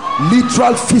fire,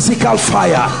 literal physical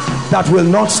fire that will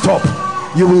not stop.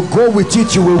 You will go with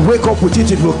it, you will wake up with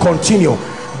it, it will continue.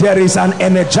 There is an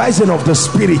energizing of the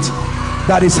spirit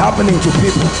that is happening to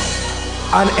people.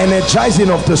 An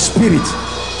energizing of the spirit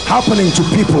happening to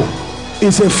people.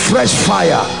 It's a fresh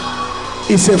fire.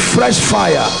 It's a fresh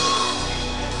fire.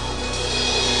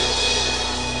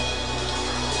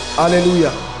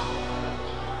 Hallelujah.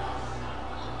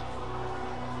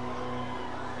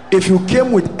 If you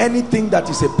came with anything that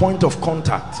is a point of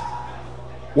contact,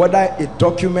 whether a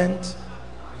document,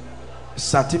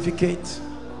 certificate,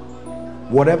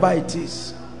 whatever it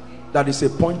is that is a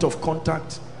point of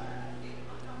contact,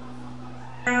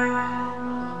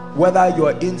 whether you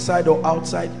are inside or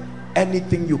outside,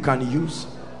 anything you can use,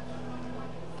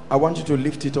 I want you to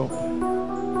lift it up.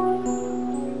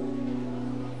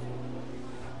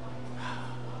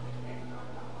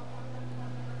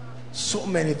 So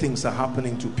many things are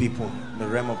happening to people in the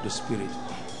realm of the spirit.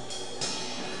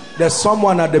 There's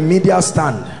someone at the media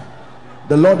stand.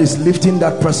 The Lord is lifting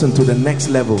that person to the next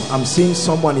level. I'm seeing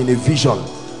someone in a vision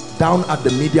down at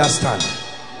the media stand,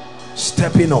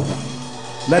 stepping up.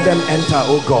 Let them enter,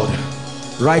 oh God,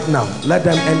 right now. Let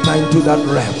them enter into that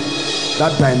realm,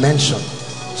 that dimension.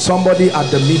 Somebody at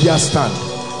the media stand.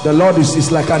 The Lord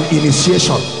is like an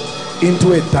initiation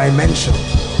into a dimension,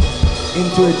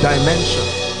 into a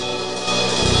dimension.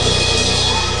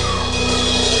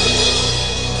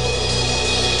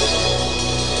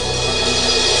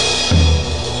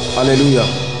 Hallelujah.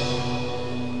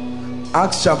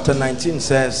 Acts chapter 19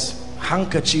 says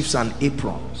handkerchiefs and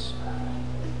aprons.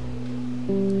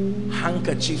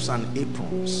 Handkerchiefs and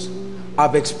aprons.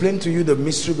 I've explained to you the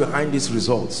mystery behind these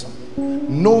results.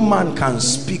 No man can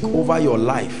speak over your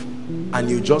life and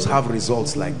you just have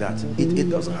results like that. It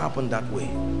doesn't happen that way.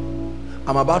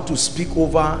 I'm about to speak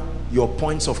over your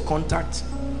points of contact.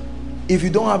 If you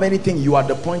don't have anything, you are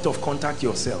the point of contact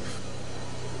yourself.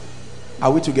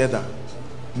 Are we together?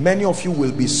 Many of you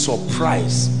will be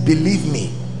surprised. Believe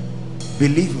me,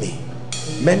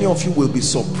 many of you will be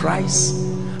surprised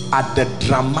at the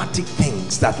dramatic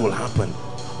things that will happen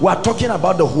We are talking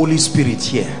about the Holy Spirit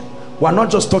here. We are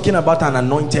not just talking about an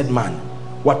anointed man.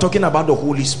 We are talking about the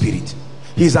Holy Spirit.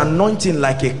 His anointing,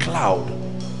 like a cloud,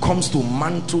 comes to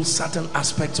mantle certain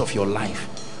aspects of your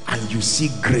life, and you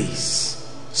see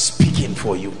grace speaking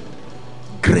for you.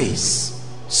 Grace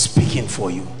speaking for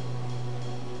you.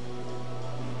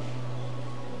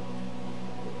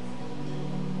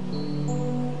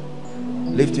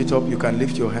 Lift it up. You can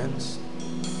lift your hands.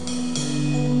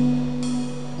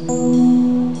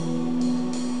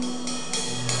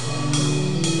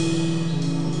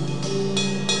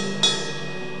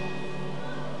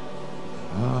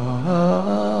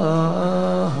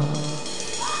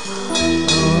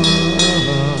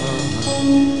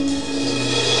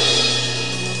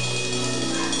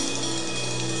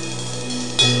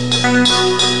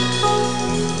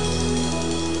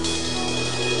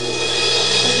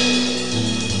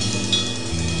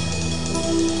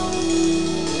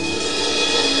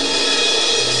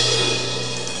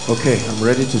 Okay, I'm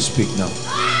ready to speak now.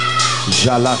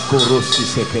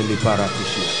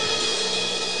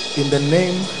 In the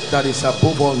name that is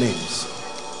above all names,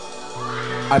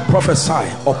 I prophesy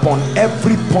upon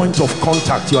every point of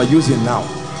contact you are using now.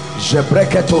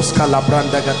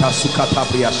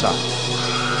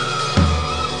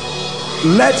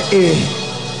 Let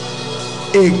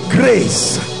a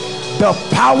grace, the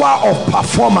power of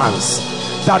performance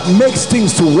that makes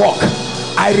things to work,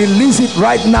 I release it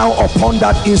right now upon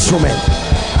that instrument.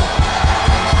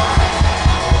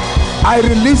 I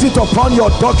release it upon your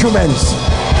documents.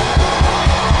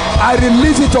 I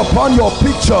release it upon your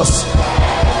pictures.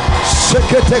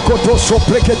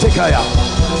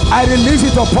 I release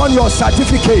it upon your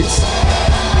certificates.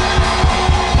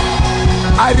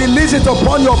 I release it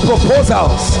upon your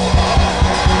proposals.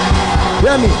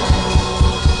 Hear me.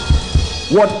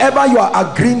 Whatever you are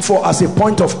agreeing for as a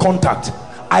point of contact,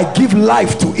 I give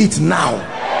life to it now.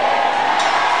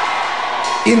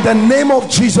 In the name of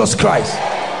Jesus Christ.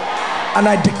 And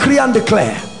I decree and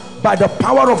declare, by the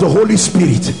power of the Holy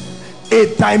Spirit,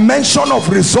 a dimension of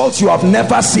results you have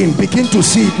never seen. Begin to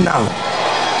see it now.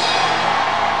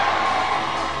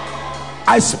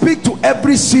 I speak to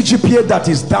every CGPA that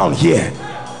is down here.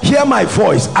 Hear my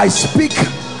voice. I speak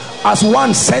as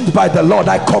one sent by the Lord.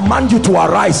 I command you to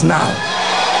arise now.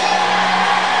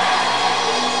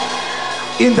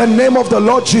 In the name of the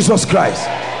Lord Jesus Christ.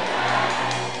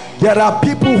 There are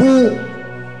people who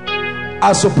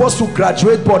are supposed to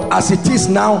graduate, but as it is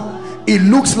now, it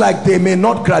looks like they may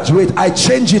not graduate. I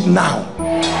change it now.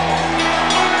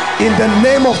 In the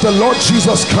name of the Lord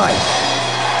Jesus Christ.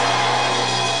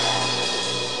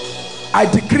 I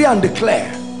decree and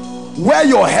declare, where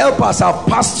your helpers have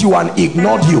passed you and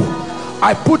ignored you,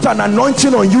 I put an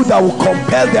anointing on you that will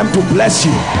compel them to bless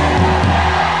you.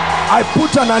 I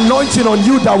put an anointing on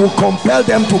you that will compel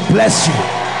them to bless you.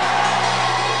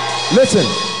 Listen,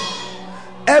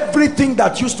 everything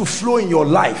that used to flow in your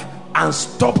life and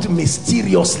stopped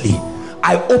mysteriously,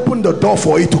 I open the door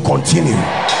for it to continue.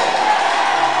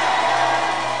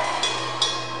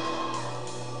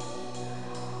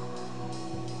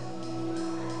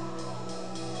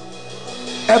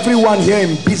 Everyone here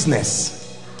in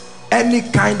business, any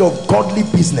kind of godly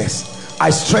business, I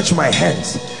stretch my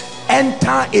hands.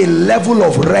 Enter a level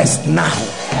of rest now.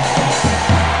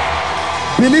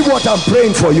 Believe what I'm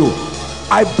praying for you.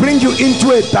 I bring you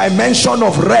into a dimension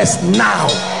of rest now.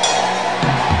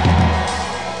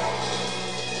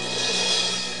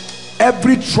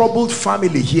 Every troubled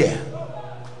family here,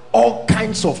 all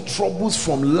kinds of troubles,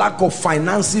 from lack of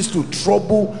finances to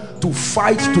trouble to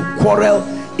fight to quarrel,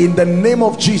 in the name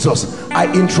of Jesus,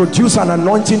 I introduce an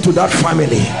anointing to that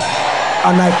family,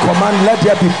 and I command, let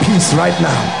there be peace right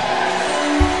now.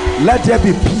 Let there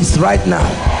be peace right now.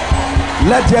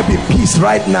 Let there be peace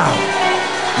right now.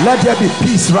 Let there be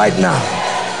peace right now.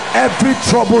 Every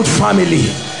troubled family,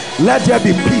 let there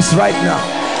be peace right now.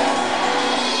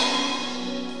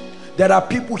 There are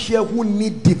people here who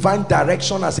need divine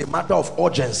direction as a matter of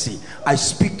urgency. I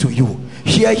speak to you.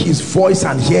 Hear his voice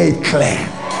and hear it clear.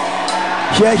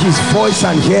 Hear his voice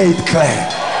and hear it clear.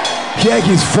 Hear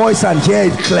his voice and hear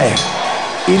it clear.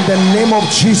 In the name of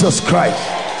Jesus Christ.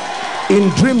 In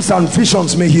dreams and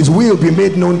visions, may his will be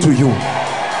made known to you.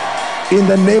 In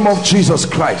the name of Jesus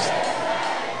Christ.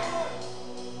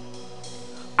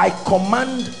 I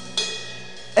command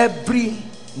every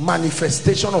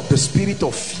manifestation of the spirit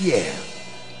of fear,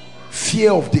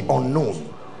 fear of the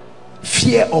unknown,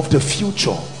 fear of the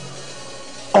future,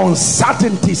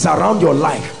 uncertainties around your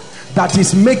life that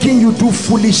is making you do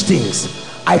foolish things,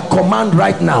 I command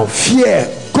right now, fear,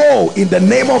 go in the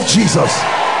name of Jesus.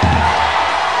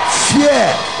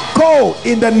 Fear, go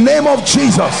in the name of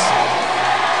Jesus.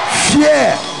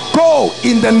 Fear, go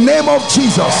in the name of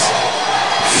Jesus.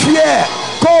 Fear,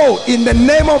 go in the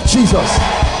name of Jesus.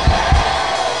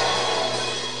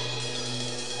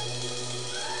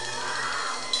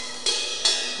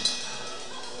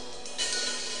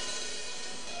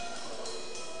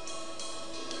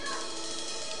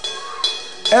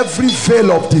 Every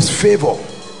veil of disfavor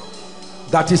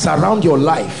that is around your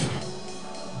life,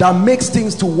 that makes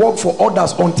things to work for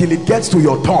others until it gets to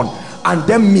your turn, and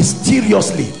then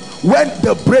mysteriously, when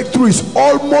the breakthrough is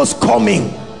almost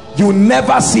coming, you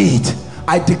never see it.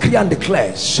 I decree and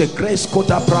declare, in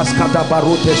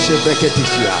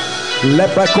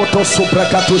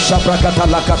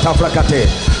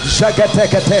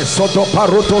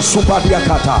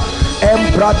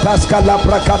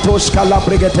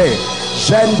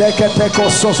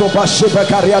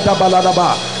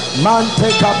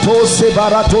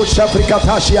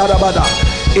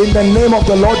the name of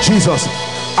the Lord Jesus,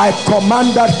 I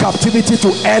command that captivity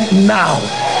to end now.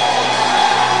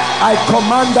 I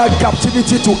command that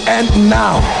captivity to end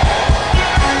now.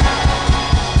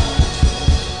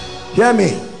 Hear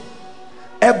me.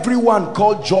 Everyone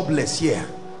called jobless here,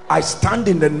 I stand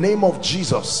in the name of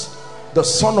Jesus, the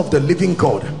Son of the living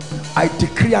God. I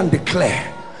decree and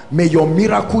declare, may your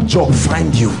miracle job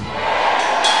find you.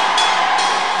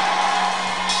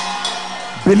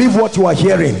 Believe what you are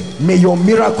hearing. May your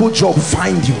miracle job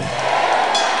find you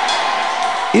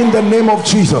in the name of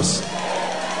Jesus.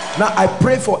 Now I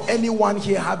pray for anyone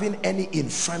here having any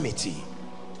infirmity.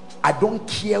 I don't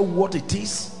care what it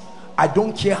is, I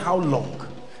don't care how long.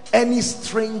 Any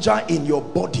stranger in your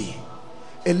body,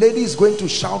 a lady is going to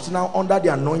shout now under the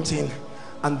anointing,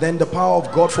 and then the power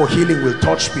of God for healing will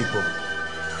touch people.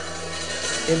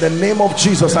 In the name of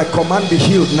Jesus, I command, be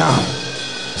healed now.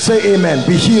 Say amen.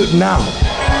 Be healed now.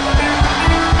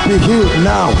 Be healed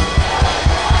now.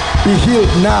 Be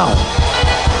healed now.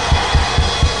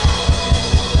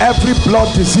 Every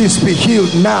blood disease be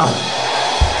healed now.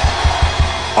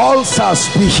 Ulcers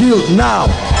be healed now.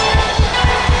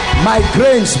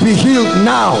 Migraines be healed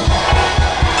now.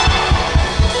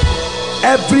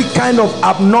 Every kind of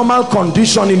abnormal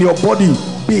condition in your body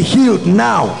be healed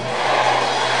now.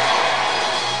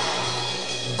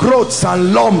 Growths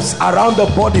and lumps around the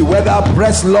body, whether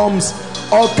breast lumps,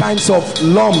 all kinds of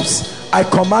lumps, I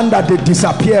command that they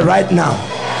disappear right now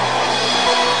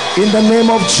in the name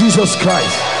of Jesus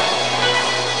Christ.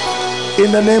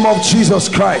 In the name of Jesus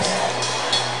Christ.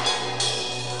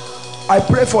 I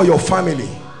pray for your family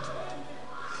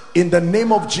in the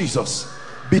name of Jesus.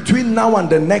 Between now and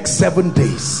the next 7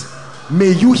 days,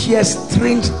 may you hear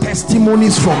strange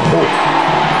testimonies from hope.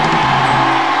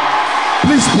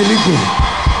 Please believe me.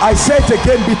 I say it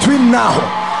again, between now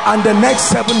and the next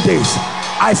 7 days,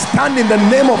 I stand in the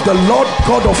name of the Lord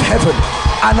God of heaven,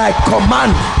 and I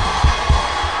command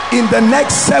in the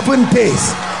next 7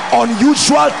 days,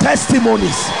 unusual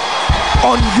testimonies,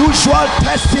 unusual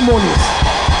testimonies,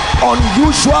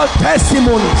 unusual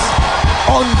testimonies,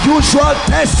 unusual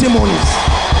testimonies,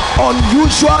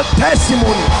 unusual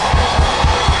testimonies.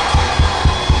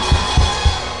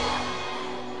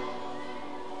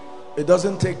 It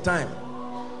doesn't take time,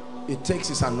 it takes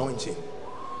his anointing.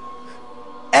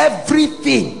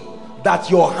 Everything that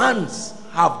your hands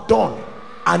have done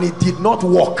and it did not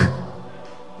work,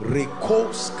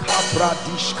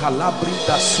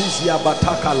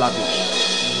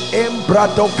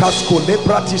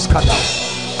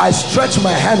 I stretch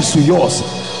my hands to yours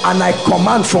and I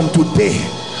command from today,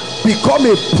 become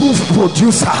a proof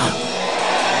producer.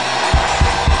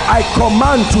 I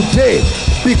command today,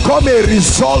 become a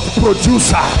result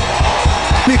producer.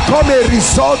 Become a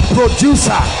result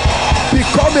producer.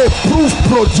 Become a proof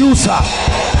producer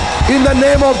in the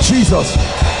name of Jesus.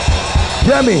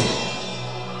 Hear me.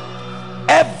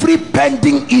 Every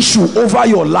pending issue over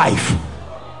your life,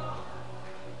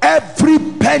 every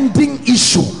pending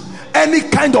issue, any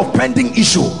kind of pending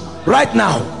issue right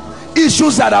now,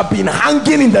 issues that have been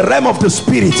hanging in the realm of the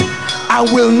spirit and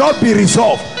will not be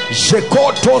resolved,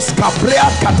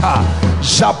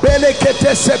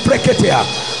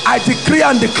 I decree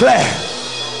and declare,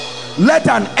 let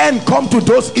an end come to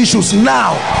those issues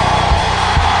now.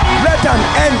 Let an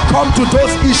end come to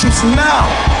those issues now.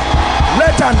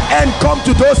 Let an end come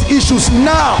to those issues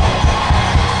now.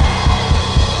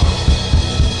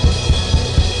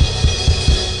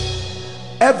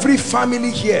 Every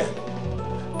family here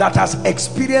that has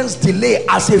experienced delay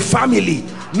as a family,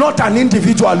 not an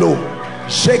individual,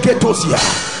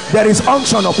 there is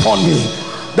unction upon me.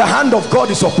 The hand of God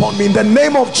is upon me. In the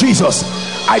name of Jesus,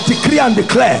 I decree and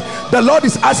declare, the Lord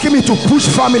is asking me to push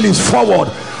families forward.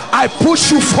 I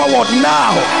push you forward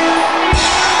now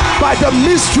by the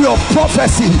mystery of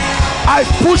prophecy. I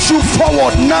push you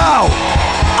forward now.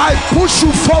 I push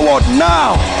you forward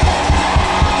now.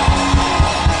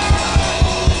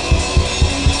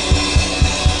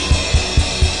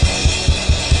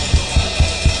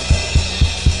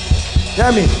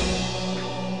 Hear me.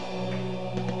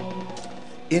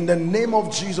 In the name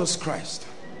of Jesus Christ,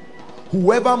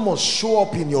 whoever must show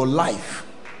up in your life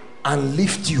and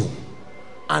lift you,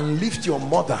 and lift your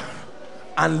mother,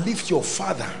 and lift your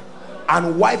father,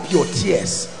 and wipe your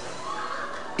tears,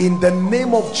 in the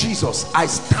name of Jesus, I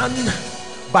stand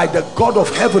by the God of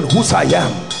heaven whose I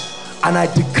am, and I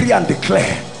decree and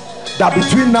declare that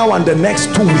between now and the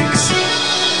next 2 weeks,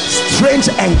 strange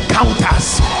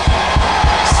encounters,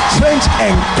 strange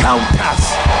encounters,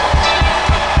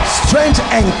 strange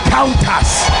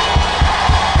encounters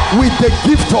with the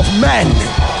gift of men,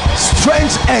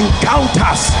 strange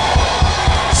encounters,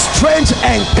 strange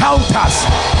encounters,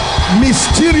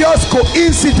 mysterious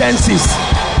coincidences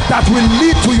that will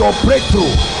lead to your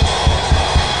breakthrough.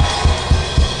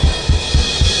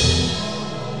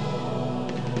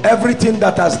 Everything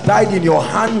that has died in your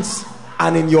hands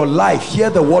and in your life, hear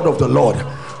the word of the Lord.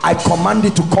 I command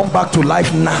it to come back to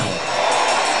life now.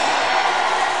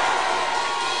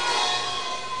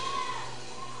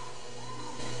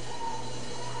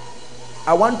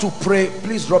 I want to pray.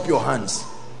 Please drop your hands.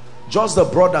 Just the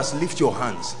brothers, lift your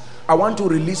hands. I want to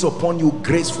release upon you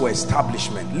grace for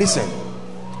establishment. Listen,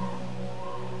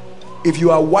 if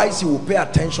you are wise, you will pay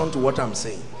attention to what I'm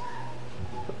saying.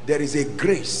 There is a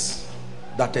grace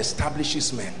that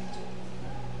establishes men.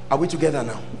 Are we together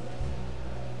now?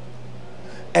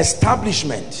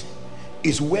 Establishment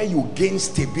is where you gain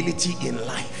stability in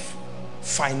life,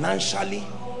 financially.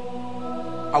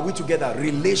 Are we together?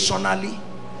 Relationally,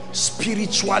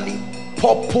 spiritually,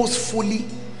 purposefully.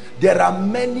 There are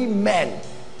many men,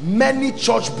 many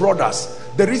church brothers.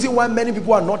 The reason why many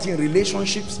people are not in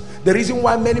relationships, the reason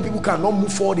why many people cannot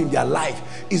move forward in their life,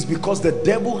 is because the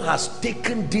devil has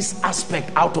taken this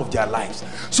aspect out of their lives.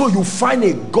 So you find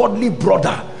a godly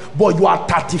brother, but you are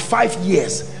 35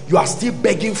 years, you are still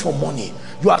begging for money,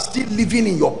 you are still living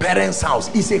in your parents' house.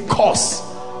 It's a curse.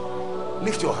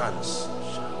 Lift your hands.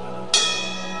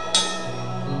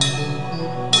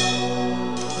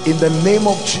 In the name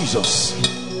of Jesus,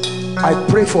 I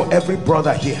pray for every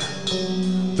brother here,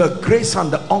 the grace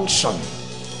and the unction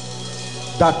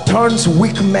that turns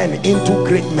weak men into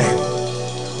great men,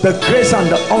 the grace and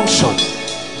the unction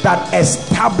that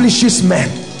establishes men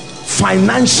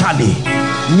financially,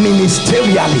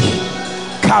 ministerially,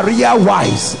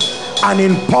 career-wise, and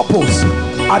in purpose.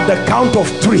 At the count of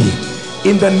 3,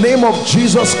 in the name of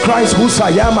Jesus Christ, whose I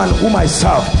am and whom I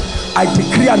serve, I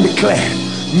decree and declare,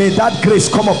 may that grace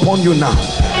come upon you now.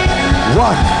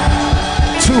 1,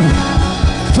 2,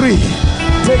 3.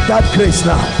 Take that grace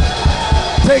now.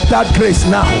 Take that grace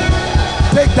now.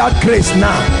 Take that grace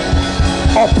now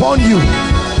upon you.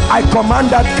 I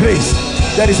command that grace.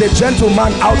 There is a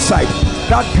gentleman outside.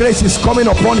 That grace is coming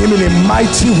upon him in a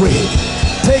mighty way.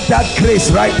 Take that grace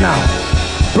right now.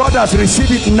 Brothers,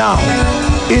 receive it now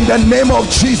in the name of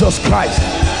Jesus Christ.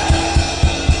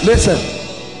 Listen,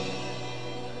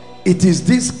 it is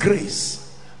this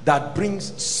grace that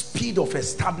brings speed of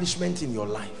establishment in your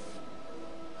life.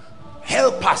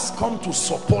 Help us come to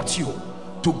support you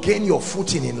to gain your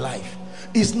footing in life.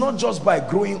 It's not just by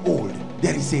growing old.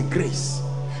 There is a grace.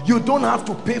 You don't have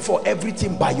to pay for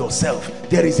everything by yourself.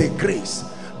 There is a grace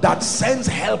that sends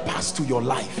helpers to your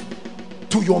life,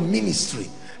 to your ministry.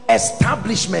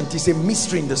 Establishment is a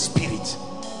mystery in the spirit.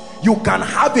 You can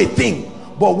have a thing,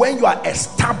 but when you are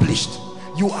established,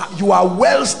 you are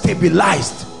well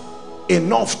stabilized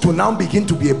enough to now begin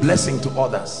to be a blessing to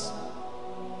others.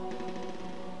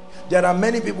 There are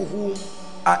many people who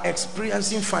are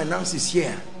experiencing finances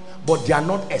here, but they are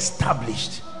not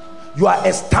established. You are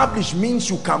established means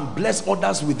you can bless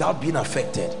others without being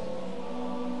affected.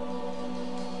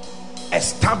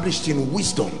 Established in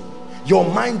wisdom. Your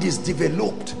mind is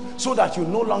developed so that you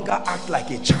no longer act like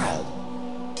a child.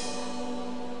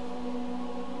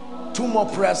 2 more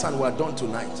prayers and we're done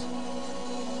tonight.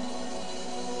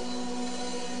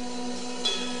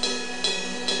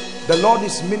 The Lord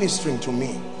is ministering to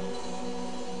me.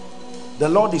 The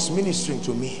Lord is ministering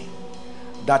to me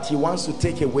that he wants to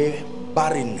take away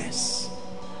barrenness.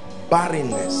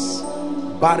 Barrenness.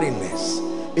 Barrenness.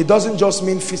 It doesn't just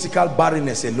mean physical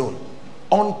barrenness alone.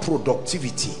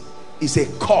 Unproductivity is a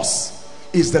cause,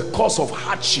 is the cause of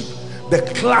hardship. The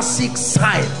classic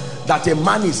sign that a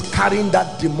man is carrying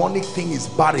that demonic thing is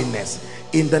barrenness.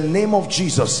 In the name of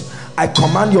Jesus, I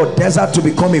command your desert to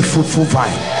become a fruitful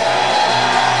vine.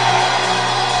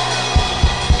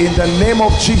 In the name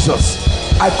of Jesus,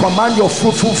 I command your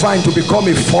fruitful vine to become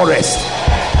a forest.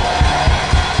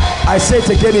 I say it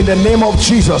again, in the name of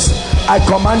Jesus. I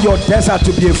command your desert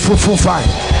to be a fruitful vine.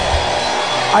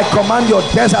 I command your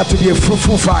desert to be a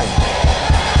fruitful vine.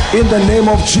 In the name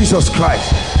of Jesus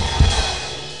Christ.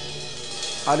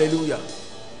 Hallelujah.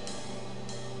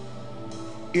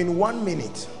 In 1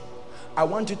 minute, I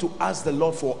want you to ask the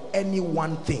Lord for any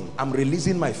one thing. I'm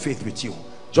releasing my faith with you.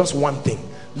 Just one thing.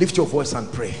 Lift your voice and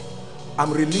pray.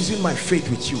 I'm releasing my faith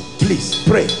with you. Please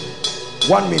pray.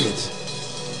 1 minute.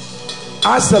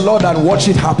 Ask the Lord and watch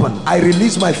it happen. I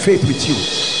release my faith with you.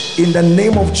 In the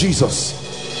name of Jesus,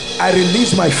 I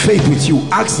release my faith with you.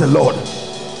 Ask the Lord.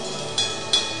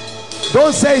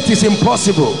 Don't say it is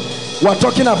impossible. We're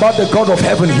talking about the God of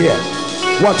heaven here.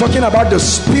 We're talking about the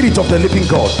Spirit of the living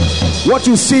God. What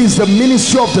you see is the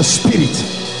ministry of the Spirit.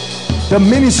 The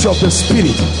ministry of the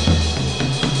Spirit.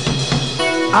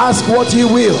 Ask what ye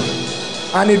will,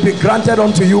 and it be granted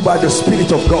unto you by the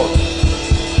Spirit of God.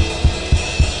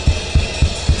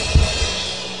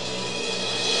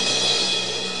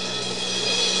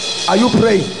 Are you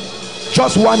praying?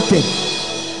 Just one thing.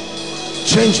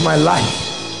 Change my life.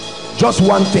 Just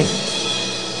one thing.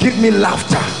 Give me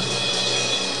laughter.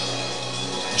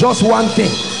 Just one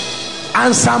thing.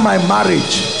 Answer my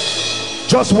marriage.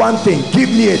 Just one thing. Give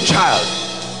me a child.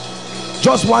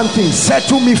 Just one thing.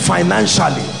 Settle me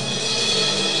financially.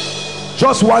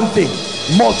 Just one thing.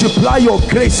 Multiply your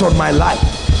grace on my life.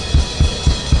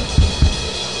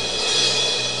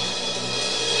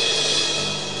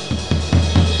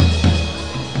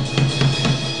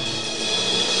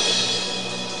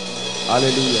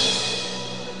 Hallelujah.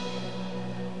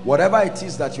 Whatever it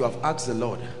is that you have asked the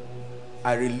Lord,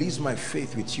 I release my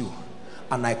faith with you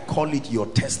and I call it your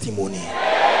testimony.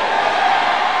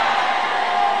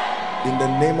 In the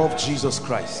name of Jesus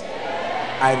Christ,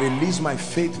 I release my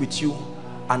faith with you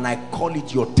and I call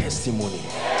it your testimony.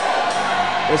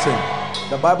 Listen,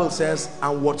 the Bible says,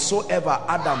 and whatsoever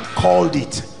Adam called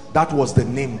it, that was the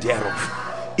name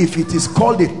thereof. If it is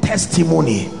called a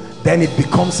testimony, then it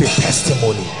becomes a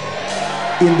testimony.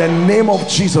 In the name of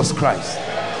Jesus Christ,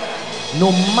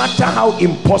 no matter how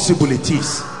impossible it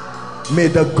is, may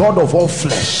the God of all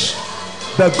flesh,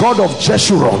 the God of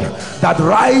Jeshurun, that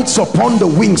rides upon the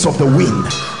wings of the wind,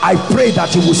 I pray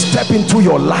that he will step into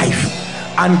your life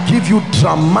and give you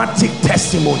dramatic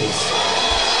testimonies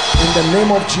in the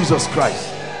name of Jesus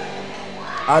Christ.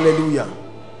 Hallelujah.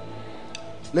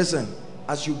 Listen,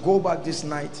 as you go back this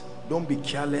night, don't be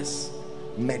careless.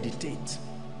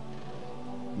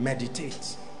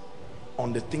 Meditate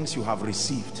on the things you have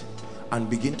received and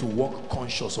begin to walk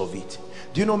conscious of it.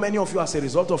 Do you know, many of you, as a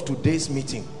result of today's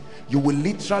meeting, you will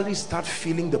literally start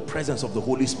feeling the presence of the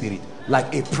Holy Spirit,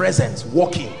 like a presence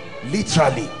walking.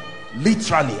 Literally,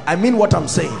 I mean what I'm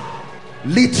saying.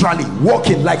 Literally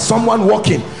walking, like someone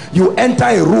walking. You enter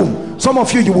a room, some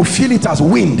of you will feel it as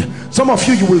wind. Some of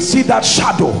you will see that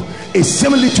shadow, a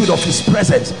similitude of his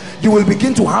presence. You will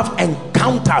begin to have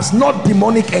encounters, not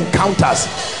demonic encounters,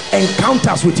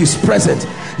 encounters with his presence.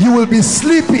 You will be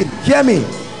sleeping, hear me,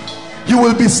 you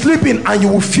will be sleeping and you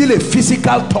will feel a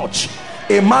physical touch.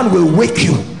 A man will wake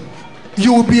you.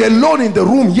 You will be alone in the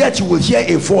room, yet you will hear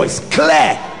a voice,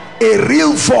 clear, a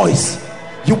real voice.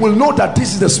 You will know that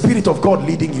this is the Spirit of God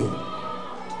leading you.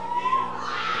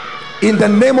 In the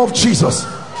name of Jesus,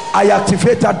 I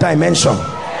activate that dimension.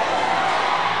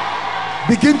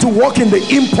 Begin to walk in the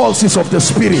impulses of the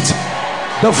Spirit,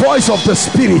 the voice of the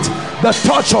Spirit, the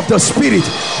touch of the Spirit,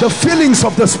 the feelings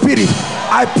of the Spirit.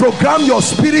 I program your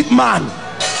spirit man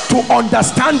to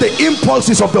understand the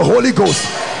impulses of the Holy Ghost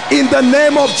in the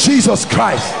name of Jesus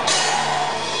Christ.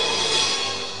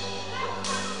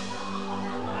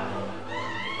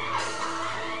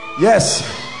 Yes,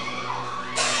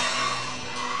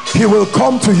 he will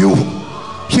come to you.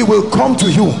 He will come to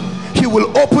you. He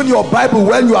will open your Bible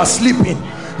when you are sleeping.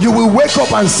 You will wake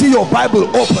up and see your Bible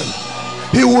open.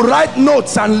 He will write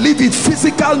notes and leave it,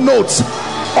 physical notes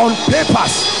on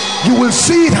papers. You will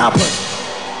see it happen.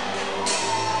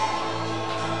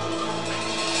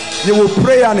 You will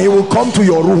pray and he will come to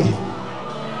your room.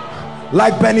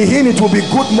 Like Benny Hinn, it will be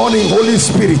good morning, Holy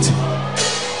Spirit.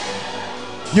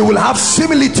 You will have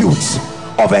similitudes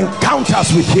of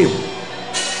encounters with him.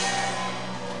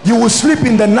 You will sleep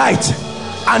in the night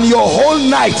and your whole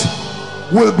night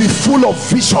will be full of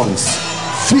visions,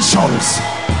 encounters,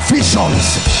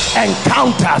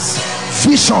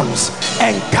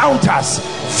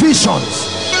 visions.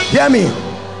 Hear me.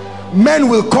 Men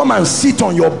will come and sit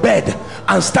on your bed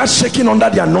and start shaking under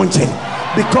the anointing,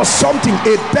 because something,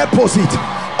 a deposit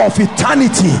of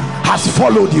eternity has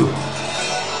followed you.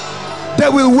 They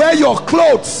will wear your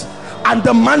clothes and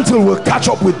the mantle will catch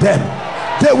up with them.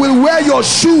 They will wear your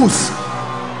shoes,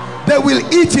 they will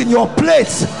eat in your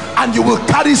plates, and you will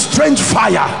carry strange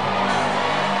fire.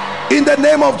 In the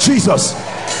name of Jesus,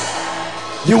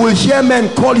 you will hear men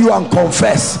call you and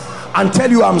confess and tell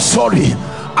you, I'm sorry,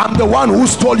 I'm the one who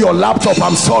stole your laptop,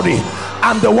 I'm sorry,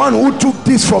 I'm the one who took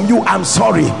this from you, I'm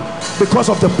sorry, because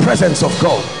of the presence of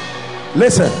God.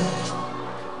 Listen,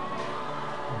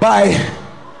 by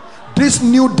this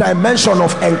new dimension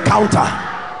of encounter,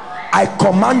 I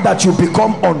command that you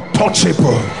become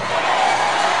untouchable.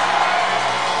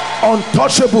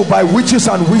 Untouchable by witches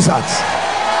and wizards,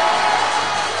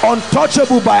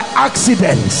 untouchable by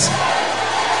accidents,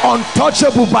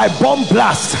 untouchable by bomb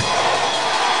blast,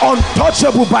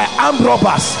 untouchable by armed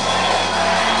robbers.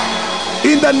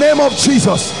 In the name of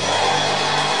Jesus,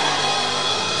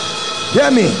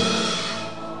 hear me,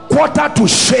 quarter to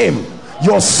shame,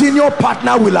 your senior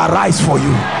partner will arise for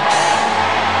you.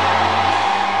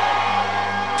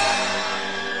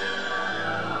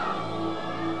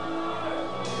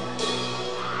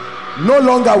 No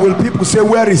longer will people say,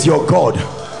 where is your God?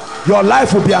 Your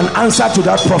life will be an answer to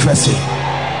that prophecy.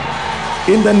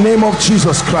 In the name of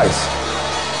Jesus Christ.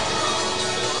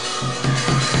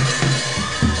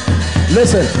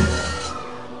 Listen,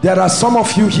 there are some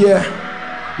of you here,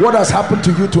 what has happened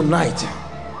to you tonight,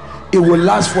 it will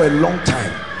last for a long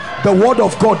time. The word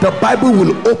of God, the Bible,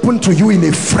 will open to you in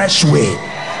a fresh way,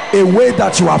 a way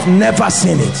that you have never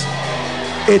seen it,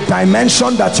 a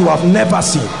dimension that you have never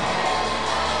seen.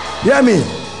 Hear me,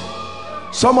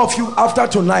 some of you, after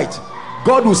tonight,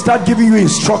 God will start giving you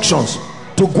instructions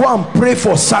to go and pray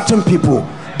for certain people.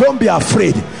 Don't be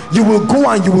afraid. You will go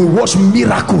and you will watch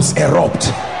miracles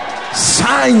erupt,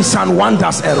 signs and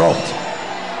wonders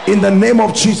erupt, in the name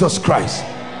of Jesus Christ.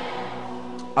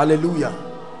 Hallelujah.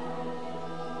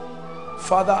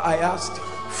 Father, I ask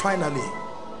finally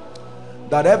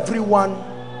that everyone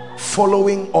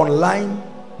following online,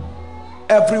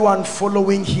 everyone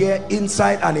following here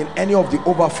inside and in any of the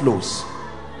overflows,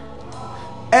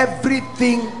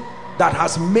 everything that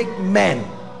has made men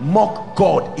mock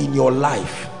God in your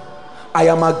life, I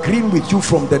am agreeing with you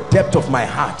from the depth of my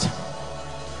heart.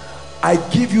 I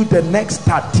give you the next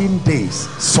 13 days.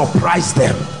 Surprise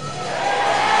them.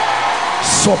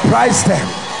 Surprise them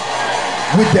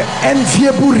with the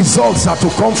enviable results that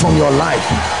will come from your life.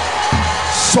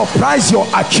 Surprise your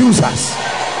accusers.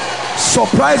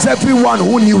 Surprise everyone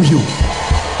who knew you.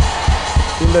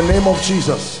 In the name of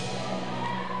Jesus.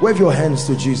 Wave your hands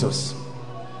to Jesus.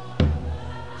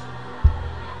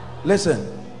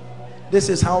 Listen, this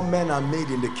is how men are made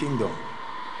in the kingdom.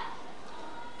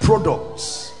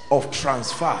 Products of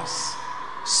transfers,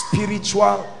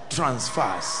 spiritual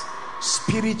transfers,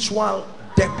 spiritual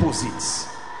deposits.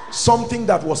 Something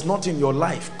that was not in your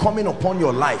life coming upon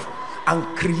your life and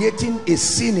creating a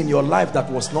scene in your life that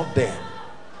was not there.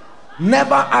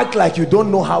 Never act like you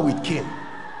don't know how it came.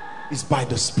 It's by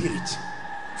the Spirit.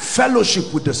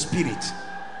 Fellowship with the Spirit.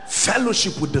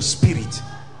 Fellowship with the Spirit.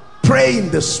 Pray in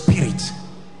the Spirit,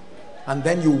 and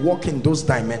then you walk in those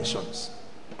dimensions.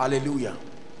 Hallelujah.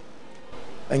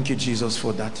 Thank you, Jesus,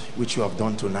 for that which you have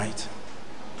done tonight.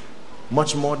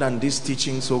 Much more than these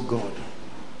teachings, oh God,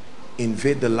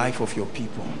 invade the life of your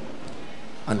people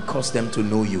and cause them to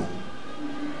know you,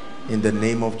 in the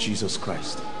name of Jesus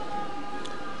Christ.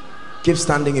 Keep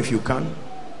standing if you can.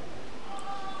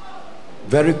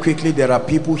 Very quickly, there are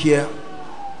people here,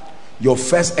 your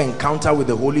first encounter with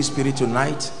the Holy Spirit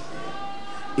tonight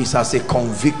is as a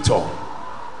convictor.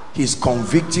 He's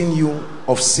convicting you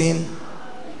of sin,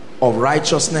 of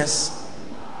righteousness,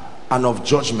 and of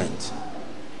judgment.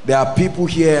 There are people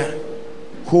here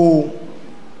who,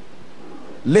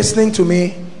 listening to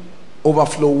me,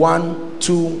 overflow 1,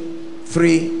 2,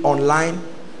 3 online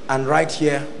and right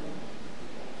here.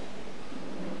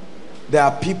 There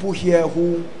are people here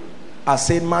who are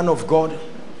saying, man of God,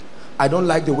 I don't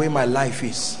like the way my life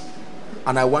is,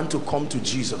 and I want to come to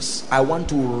Jesus. I want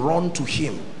to run to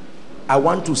him. I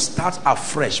want to start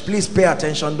afresh. Please pay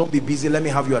attention. Don't be busy. Let me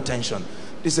have your attention.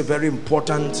 This is a very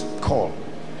important call.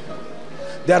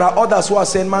 There are others who are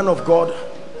saying, man of God,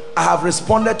 I have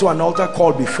responded to an altar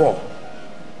call before,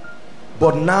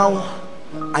 but now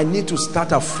I need to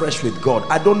start afresh with God.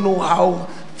 I don't know how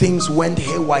things went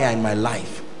haywire in my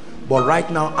life, but right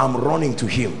now I'm running to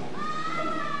him.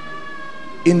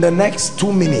 In the next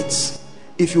 2 minutes,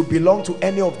 if you belong to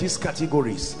any of these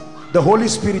categories, the Holy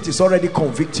Spirit is already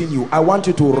convicting you. I want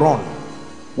you to run.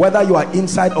 Whether you are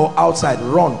inside or outside,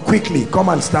 run quickly. Come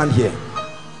and stand here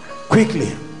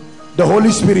quickly. The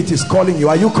Holy Spirit is calling you.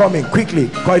 Are you coming? Quickly.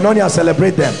 Koinonia,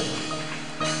 celebrate them.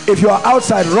 If you are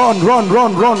outside, run, run,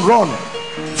 run, run, run.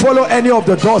 follow any of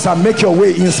the doors and make your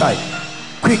way inside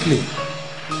quickly.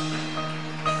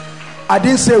 I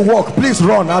didn't say walk. Please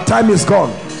run. Our time is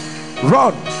gone.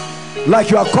 Run like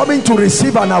you are coming to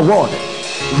receive an award.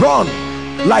 Run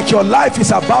like your life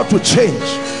is about to change.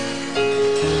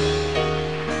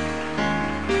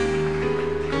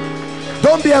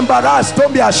 Don't be embarrassed.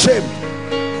 Don't be ashamed.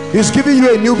 He's giving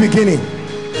you a new beginning.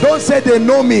 Don't say they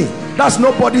know me. That's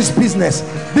nobody's business.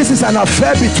 This is an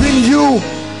affair between you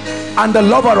and the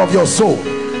lover of your soul.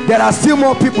 There are still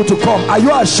more people to come. Are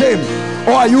you ashamed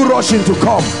or are you rushing to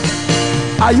come?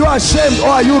 Are you ashamed or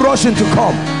are you rushing to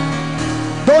come?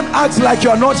 Don't act like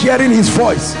you're not hearing his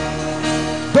voice.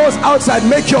 Those outside,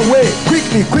 make your way.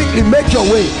 Quickly, quickly, make your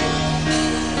way.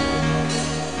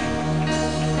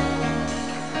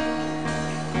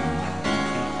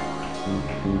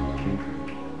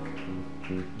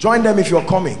 Join them if you're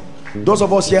coming. Those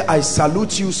of us here, I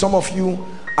salute you. Some of you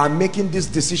are making this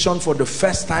decision for the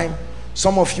first time.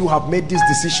 Some of you have made this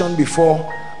decision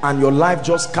before and your life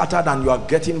just scattered and you are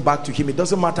getting back to him. It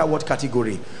doesn't matter what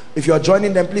category. If you are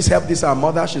joining them, please help this our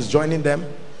mother. She's joining them.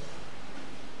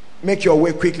 Make your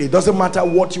way quickly. It doesn't matter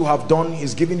what you have done.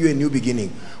 He's giving you a new beginning.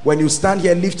 When you stand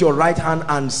here, lift your right hand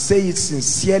and say it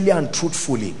sincerely and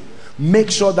truthfully.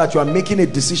 Make sure that you are making a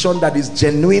decision that is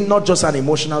genuine, not just an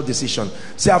emotional decision.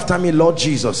 Say after me, Lord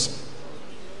Jesus,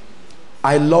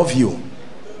 I love you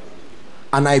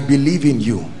and I believe in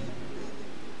you.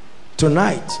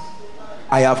 Tonight,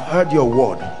 I have heard your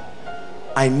word.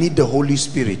 I need the Holy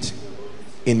Spirit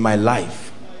in my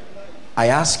life. I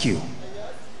ask you,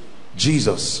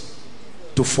 Jesus,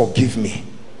 to forgive me,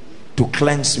 to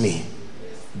cleanse me,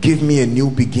 give me a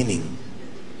new beginning.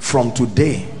 From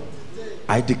today,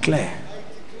 I declare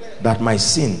that my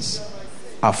sins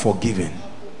are forgiven.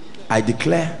 I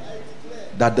declare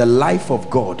that the life of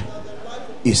God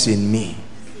is in me.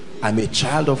 I'm a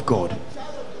child of God.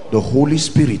 The Holy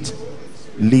Spirit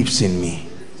lives in me.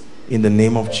 In the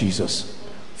name of Jesus.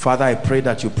 Father, I pray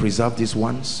that you preserve these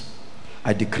ones.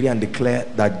 I decree and declare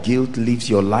that guilt leaves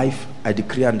your life. I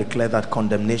decree and declare that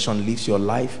condemnation leaves your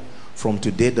life. From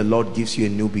today, the Lord gives you a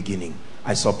new beginning.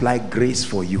 I supply grace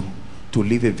for you to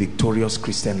live a victorious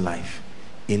Christian life.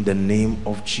 In the name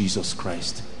of Jesus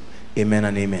Christ. Amen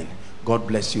and amen. God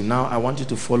bless you. Now, I want you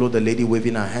to follow the lady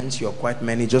waving her hands. You're quite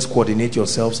many. Just coordinate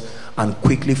yourselves and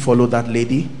quickly follow that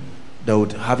lady. They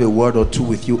would have a word or two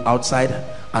with you outside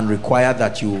and require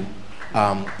that you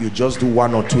just do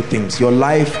one or two things. Your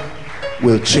life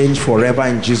will change forever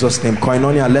in Jesus' name.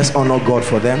 Koinonia, let's honor God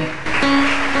for them.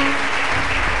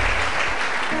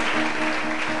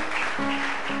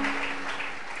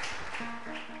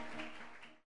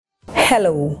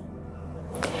 Hello.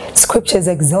 Scriptures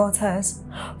exhort us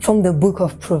from the book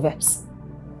of Proverbs.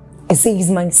 It says,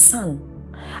 my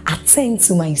son, attend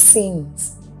to my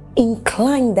sayings,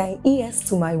 incline thy ears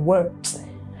to my words,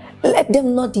 let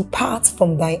them not depart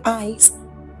from thy eyes,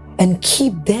 and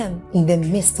keep them in the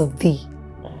midst of thee.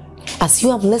 As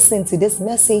you have listened to this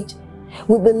message,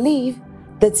 we believe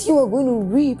that you are going to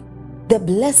reap the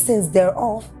blessings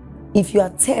thereof if you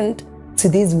attend to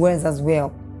these words as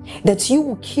well. That you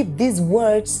will keep these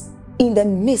words in the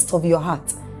midst of your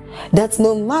heart. That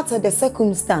no matter the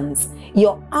circumstance,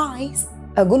 your eyes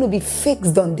are going to be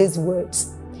fixed on these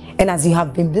words. And as you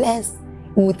have been blessed,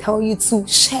 we will tell you to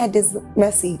share this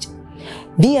message.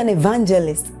 Be an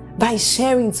evangelist by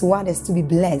sharing to others to be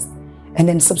blessed. And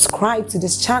then subscribe to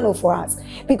this channel for us,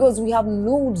 because we have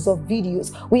loads of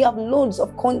videos, we have loads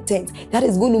of content that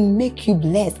is going to make you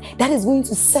blessed, that is going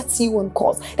to set you on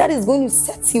course, that is going to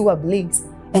set you ablaze.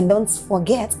 And don't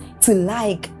forget to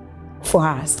like for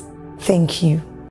us. Thank you.